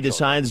 Instead, he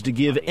decides to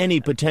give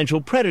any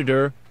potential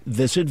predator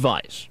this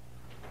advice.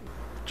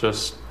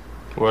 Just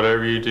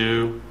whatever you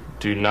do,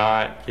 do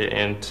not get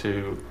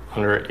into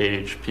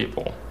underage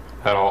people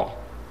at all.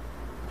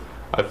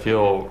 I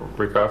feel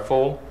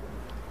regretful.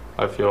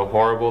 I feel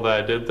horrible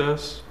that I did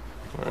this.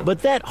 But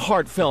that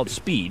heartfelt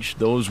speech,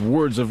 those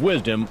words of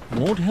wisdom,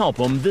 won't help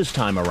him this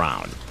time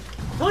around.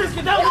 Please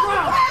get down the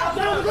ground!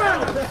 Down the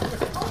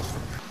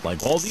ground!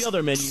 Like all the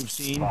other men you've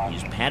seen,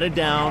 he's patted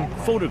down,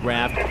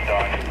 photographed,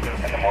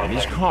 and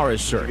his car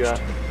is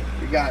searched.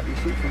 You got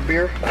receipt for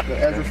beer that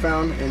Ezra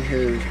found in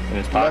his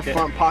left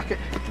front pocket.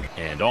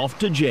 And off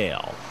to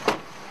jail.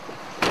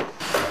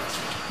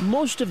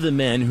 Most of the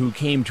men who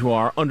came to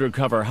our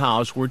undercover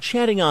house were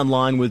chatting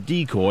online with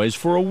decoys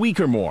for a week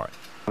or more.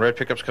 Red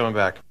pickup's coming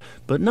back.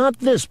 But not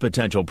this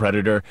potential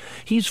predator.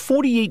 He's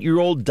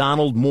 48-year-old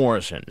Donald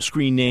Morrison,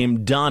 screen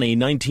name Donnie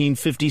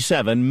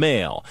 1957,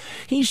 male.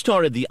 He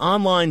started the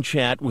online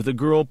chat with a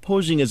girl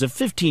posing as a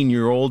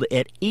 15-year-old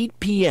at 8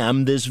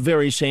 p.m. this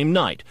very same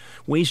night.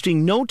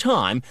 Wasting no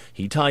time,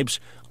 he types,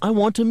 "I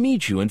want to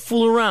meet you and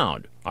fool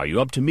around. Are you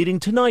up to meeting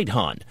tonight,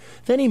 hon?"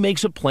 Then he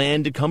makes a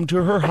plan to come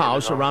to her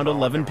house around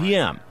 11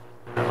 p.m.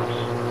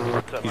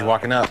 He's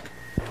walking up.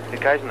 The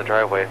guy's in the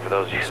driveway for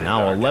those of you. It's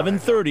now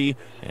 11:30,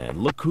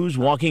 and look who's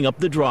walking up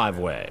the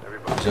driveway.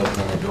 He's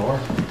opening the door.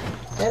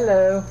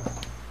 Hello.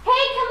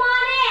 Hey, come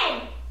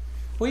on in!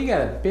 Well, you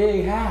got a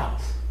big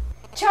house.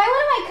 Try one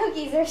of my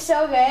cookies, they're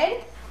so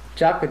good.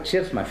 Chocolate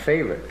chip's my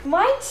favorite.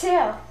 Mine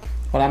too.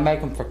 When I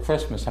make them for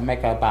Christmas, I make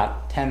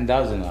about 10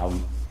 dozen of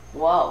them.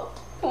 Whoa,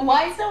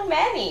 why so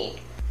many?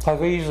 Because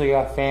we usually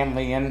got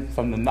family in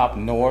from the up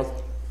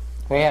north.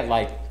 We had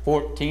like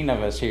 14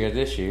 of us here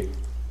this year.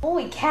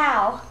 Holy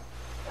cow.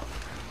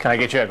 Can I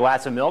get you a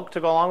glass of milk to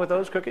go along with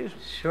those cookies?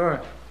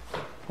 Sure.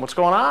 What's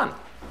going on?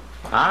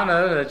 I don't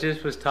know. I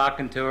just was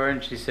talking to her,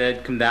 and she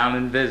said, come down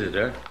and visit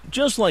her.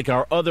 Just like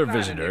our other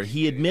visitor,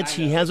 he admits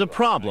he has a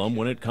problem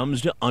when it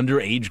comes to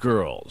underage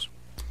girls.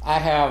 I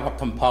have a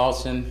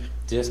compulsion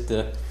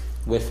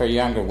with for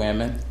younger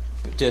women,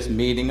 just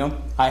meeting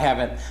them.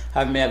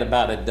 I've met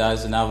about a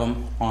dozen of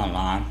them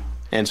online.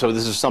 And so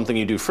this is something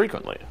you do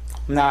frequently?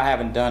 No, I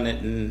haven't done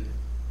it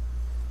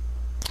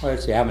I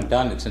haven't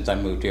done it since I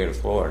moved here to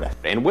Florida.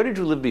 And where did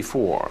you live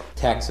before?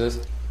 Texas.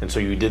 And so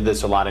you did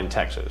this a lot in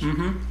Texas?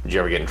 Mm-hmm. Did you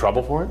ever get in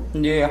trouble for it?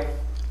 Yeah.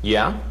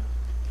 Yeah?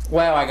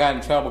 Well, I got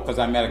in trouble because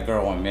I met a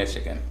girl in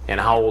Michigan. And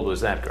how old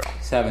was that girl?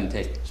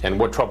 17. And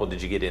what trouble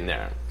did you get in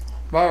there?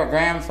 Well, her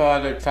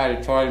grandfather tried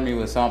to charge me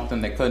with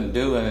something. They couldn't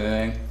do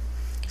anything.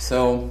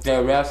 So they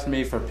arrested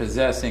me for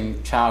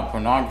possessing child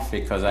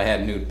pornography because I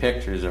had nude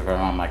pictures of her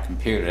on my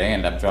computer. They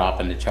ended up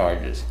dropping the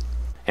charges.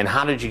 And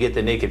how did you get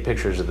the naked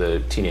pictures of the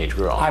teenage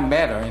girl? I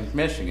met her in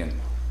Michigan.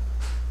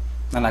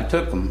 And I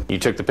took them. You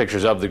took the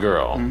pictures of the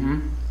girl?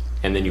 Mm-hmm.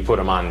 And then you put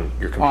them on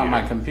your computer? On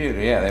my computer,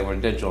 yeah. They were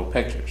digital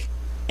pictures.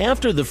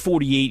 After the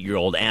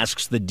 48-year-old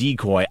asks the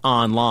decoy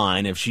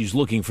online if she's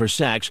looking for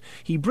sex,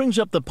 he brings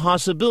up the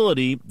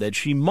possibility that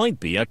she might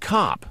be a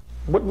cop.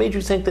 What made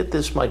you think that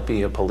this might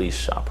be a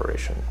police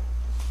operation?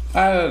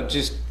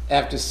 Just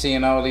after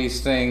seeing all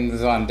these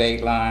things on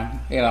Dateline,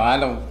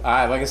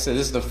 like I said,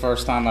 this is the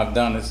first time I've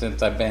done it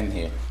since I've been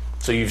here.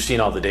 So you've seen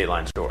all the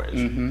Dateline stories?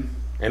 Mm-hmm.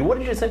 And what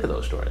did you think of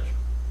those stories?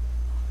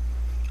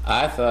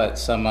 I thought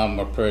some of them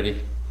were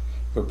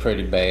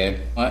pretty bad.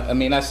 I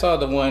mean, I saw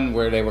the one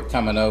where they were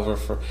coming over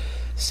for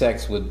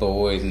sex with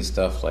boys and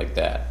stuff like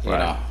that, you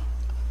know.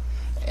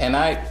 And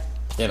I'm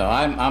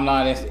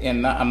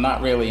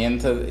not really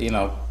into,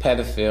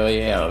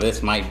 pedophilia.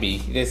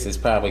 This is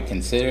probably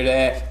considered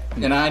that.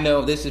 And I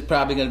know this is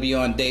probably going to be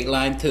on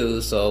Dateline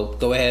too, so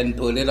go ahead and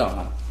put it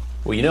on.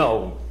 Well, you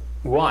know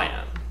who I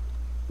am.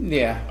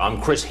 Yeah.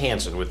 I'm Chris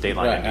Hansen with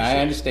Dateline Right, NBC. I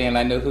understand.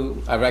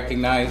 I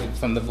recognize it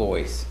from the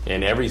voice.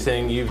 And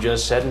everything you've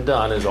just said and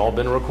done has all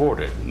been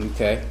recorded.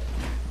 Okay.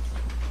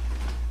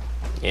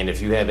 And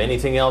if you have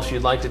anything else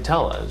you'd like to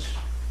tell us,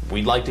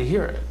 we'd like to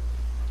hear it.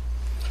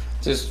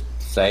 Just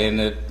saying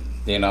that,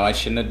 I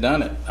shouldn't have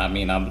done it. I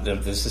mean,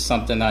 this is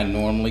something I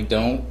normally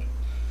don't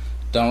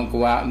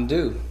go out and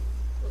do.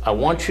 I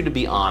want you to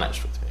be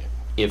honest with me.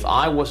 If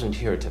I wasn't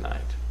here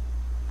tonight,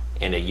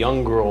 and a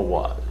young girl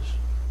was,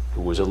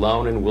 who was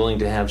alone and willing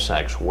to have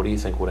sex, what do you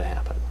think would have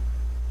happened?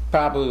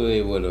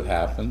 Probably would have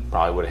happened.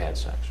 Probably would have had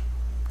sex.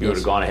 You would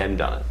have gone ahead and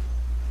done it.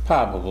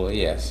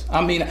 Probably, yes.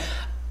 I mean,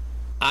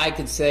 I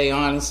could say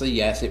honestly,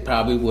 yes, it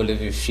probably would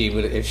have if she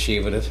would have,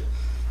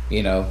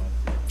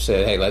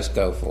 said, hey, let's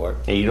go for it.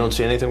 And you don't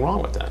see anything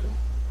wrong with that?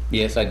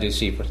 Yes, I do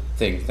see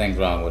things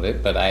wrong with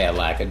it, but I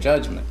lack of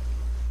judgment.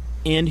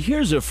 And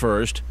here's a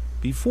first.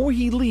 Before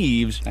he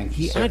leaves,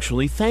 he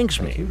actually thanks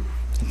me.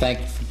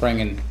 Thank you for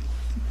bringing,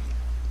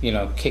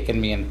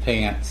 kicking me in the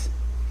pants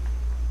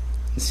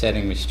and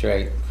setting me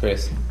straight,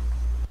 Chris.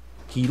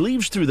 He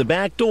leaves through the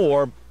back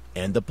door,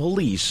 and the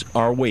police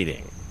are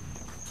waiting.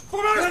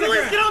 Fort Myers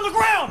police, get on the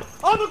ground!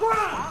 On the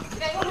ground!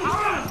 On the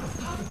ground!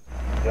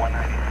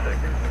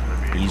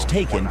 196. He's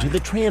taken to the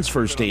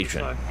transfer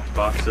station.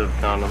 Box of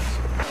condoms.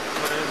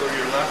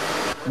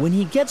 When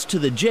he gets to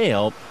the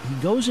jail, he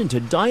goes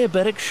into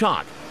diabetic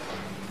shock.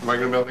 Am I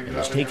going to be able to get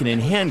out? He's taken in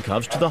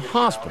handcuffs to the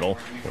hospital,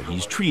 where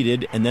he's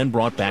treated and then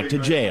brought back to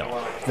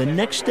jail. The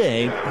next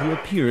day, he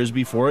appears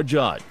before a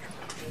judge.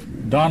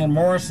 Donald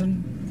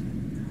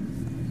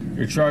Morrison,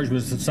 you're charged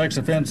with a sex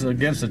offense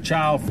against a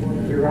child.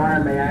 Your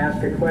Honor, may I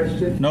ask a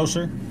question? No,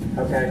 sir.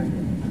 Okay.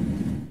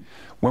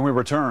 When we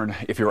return,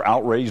 if you're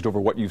outraged over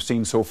what you've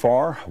seen so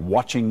far,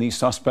 watching these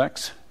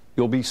suspects,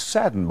 you'll be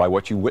saddened by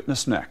what you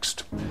witness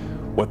next.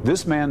 What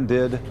this man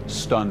did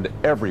stunned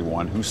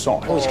everyone who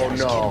saw it. Oh,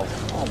 no.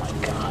 Oh, my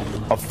God.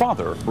 A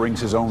father brings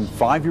his own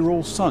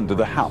 5-year-old son to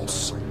the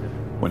house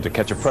when To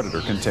Catch a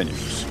Predator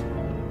continues.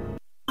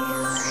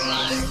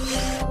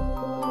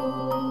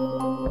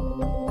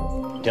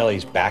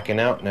 Deli's backing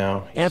out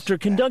now. After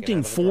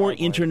conducting 4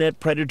 internet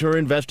predator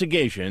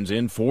investigations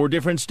in 4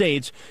 different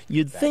states,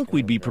 you'd think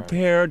we'd be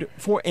prepared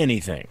for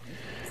anything.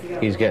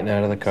 He's getting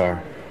out of the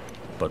car.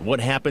 But what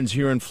happens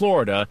here in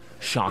Florida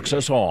shocks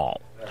us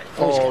all.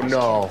 Oh,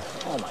 no.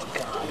 Oh, my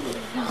God.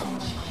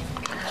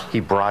 He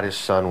brought his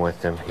son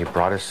with him. He's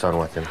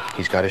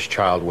got his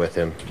child with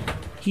him.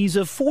 He's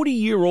a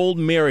 40-year-old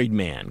married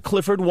man,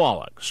 Clifford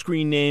Wallach,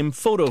 screen name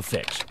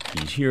PhotoFix.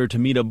 He's here to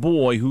meet a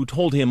boy who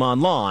told him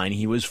online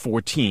he was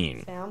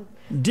 14.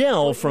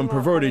 Dell from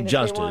Perverted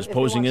Justice,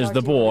 posing as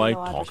the boy,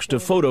 talks to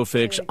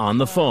PhotoFix on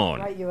the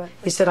phone.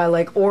 He said, I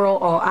like oral,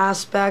 all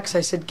aspects.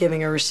 I said,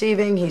 giving or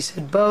receiving. He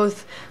said,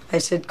 both. I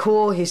said,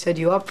 cool. He said,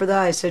 you up for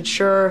that? I said,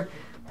 sure.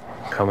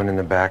 Coming in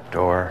the back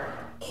door.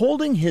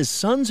 Holding his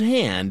son's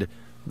hand,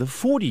 the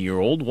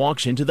 40-year-old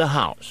walks into the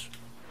house.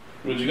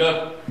 Where'd you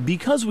go?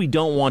 Because we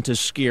don't want to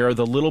scare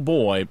the little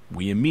boy,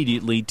 we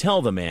immediately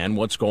tell the man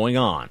what's going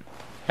on.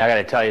 I got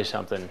to tell you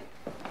something,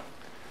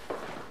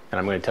 and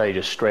I'm going to tell you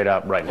just straight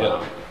up right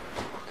now.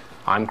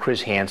 I'm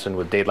Chris Hansen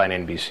with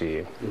Dateline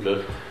NBC.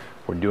 Okay.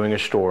 We're doing a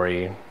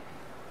story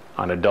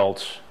on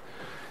adults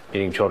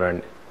meeting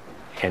children.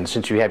 And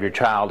since you have your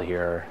child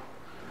here,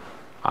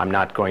 I'm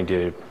not going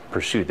to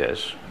pursue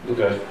this.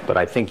 Okay. But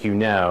I think you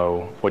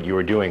know what you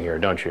were doing here,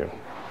 don't you?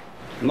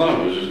 No,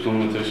 I was just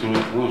coming to take some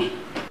lunch.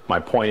 My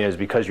point is,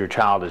 because your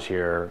child is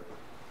here,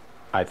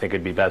 I think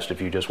it'd be best if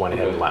you just went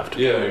ahead and left.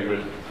 Yeah, I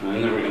agree.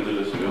 I'm never going to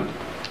do this again.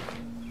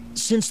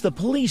 Since the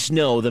police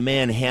know the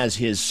man has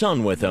his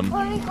son with him,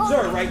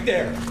 Sir, right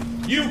there.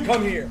 You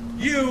come here.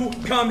 You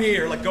come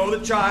here. Let go of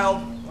the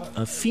child.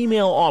 a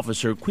female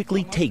officer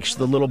quickly takes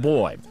the little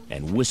boy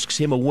and whisks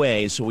him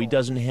away so he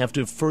doesn't have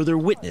to further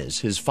witness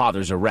his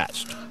father's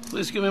arrest.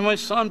 Please give me my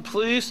son,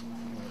 please.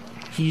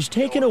 He's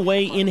taken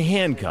away in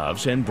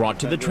handcuffs and brought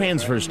to the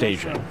transfer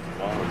station.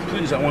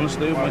 Please, I want to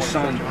stay with my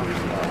son.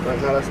 No,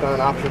 that's not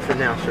an option for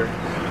now, sir.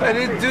 I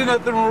didn't do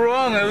nothing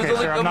wrong. I was Okay,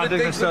 only sir, I'm coming not to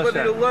doing take so, somebody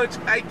sir. to lunch.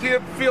 I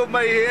can't feel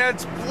my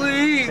hands,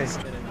 please.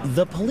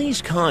 The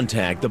police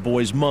contact the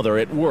boy's mother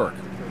at work,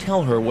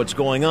 tell her what's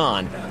going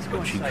on,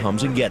 and she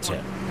comes and gets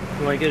him.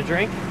 You want to get a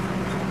drink?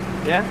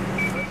 Yeah?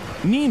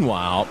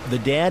 Meanwhile, the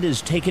dad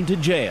is taken to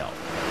jail,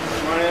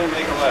 Come on in and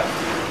make a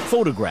left.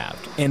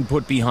 photographed, and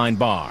put behind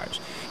bars.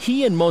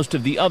 He and most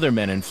of the other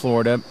men in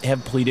Florida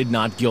have pleaded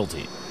not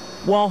guilty.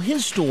 While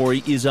his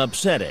story is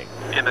upsetting,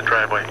 in the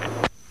driveway.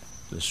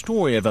 The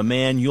story of a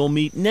man you'll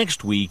meet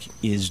next week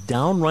is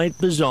downright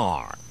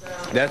bizarre.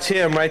 That's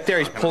him right there.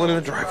 He's pulling in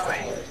the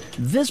driveway.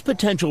 This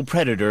potential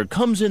predator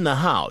comes in the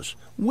house,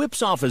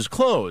 whips off his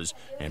clothes,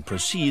 and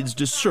proceeds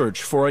to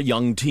search for a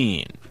young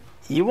teen.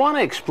 You want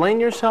to explain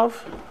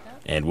yourself?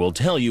 And we'll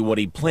tell you what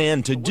he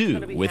planned to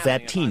do with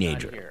that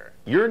teenager.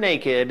 You're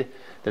naked.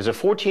 There's a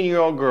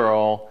 14-year-old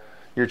girl.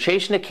 You're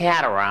chasing a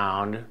cat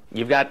around.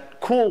 You've got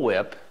Cool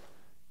Whip.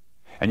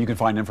 And you can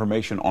find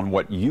information on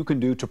what you can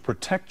do to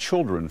protect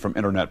children from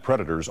internet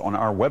predators on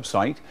our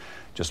website.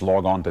 Just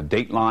log on to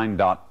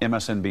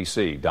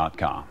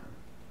dateline.msnbc.com.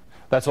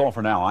 That's all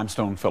for now. I'm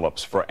Stone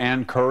Phillips. For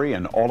Ann Curry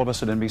and all of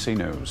us at NBC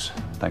News,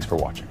 thanks for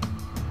watching.